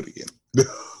wouldn't do it again.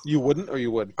 You wouldn't, or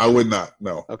you would? I would not.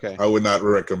 No. Okay. I would not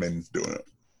recommend doing it.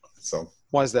 So.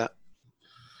 Why is that?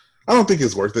 I don't think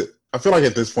it's worth it. I feel like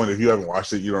at this point, if you haven't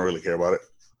watched it, you don't really care about it.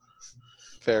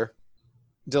 Fair.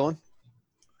 Dylan?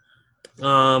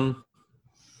 I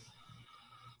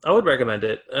would recommend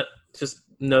it. Just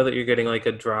know that you're getting like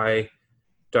a dry,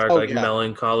 dark,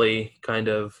 melancholy kind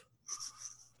of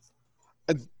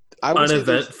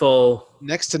uneventful.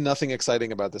 Next to nothing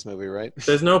exciting about this movie, right?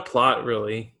 There's no plot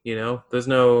really, There's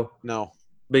no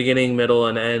beginning, middle,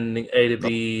 and end A to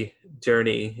B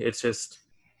journey. It's just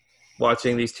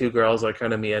watching these two girls like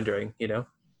kind of meandering,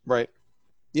 Right.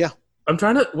 Yeah. I'm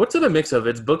trying to. What's it a mix of?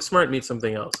 It's Booksmart meets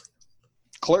something else.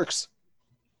 Clerks.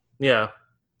 Yeah.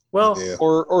 Well,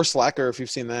 or Slacker, if you've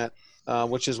seen that,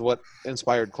 which is what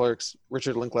inspired Clerks.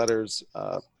 Richard Linklater's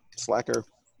Slacker,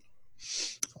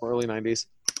 early '90s.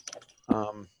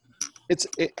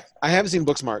 I haven't seen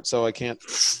Booksmart, so I can't.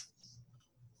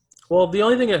 Well, the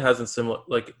only thing it has in similar,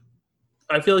 like,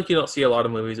 I feel like you don't see a lot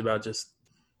of movies about just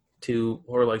two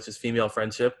or like just female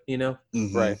friendship,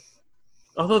 Mm-hmm. Right.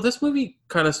 Although this movie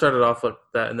kind of started off like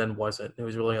that and then wasn't. It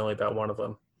was really only about one of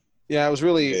them. Yeah, it was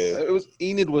really. It was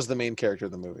Enid was the main character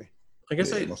of the movie. I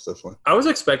guess most definitely. I was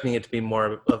expecting it to be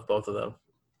more of both of them.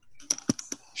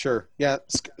 Sure. Yeah,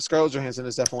 Scarlett Johansson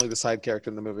is definitely the side character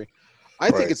in the movie. I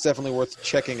think it's definitely worth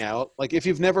checking out. Like, if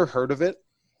you've never heard of it,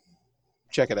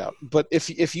 check it out. But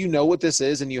if you know what this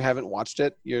is and you haven't watched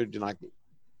it, you're not going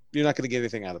to get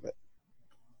anything out of it.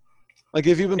 Like,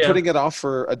 if you've been putting it off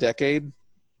for a decade,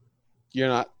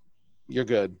 you're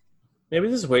good. Maybe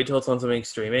just wait till it's on something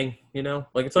streaming,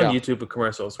 Like, it's on YouTube with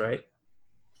commercials, right?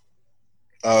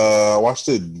 I watched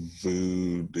the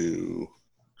Vudu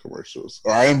commercials.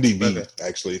 Or IMDb,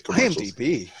 actually. Commercials.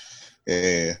 IMDb?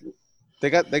 Yeah. They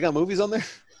got movies on there?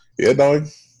 Yeah, dog.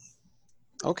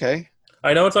 Okay.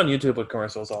 I know it's on YouTube with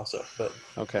commercials also, but...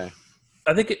 Okay.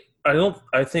 I feel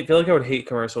like I would hate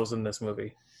commercials in this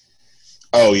movie.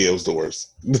 Oh, yeah, it was the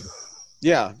worst.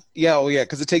 Yeah,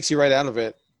 because it takes you right out of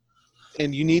it.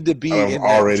 And you need to be in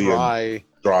that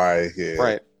dry, yeah.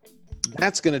 Right.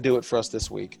 That's going to do it for us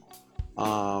this week.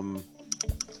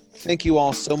 Thank you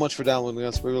all so much for downloading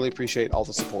us. We really appreciate all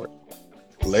the support.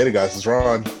 Later, guys. It's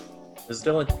Ron. This is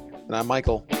Dylan. And I'm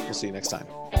Michael. We'll see you next time.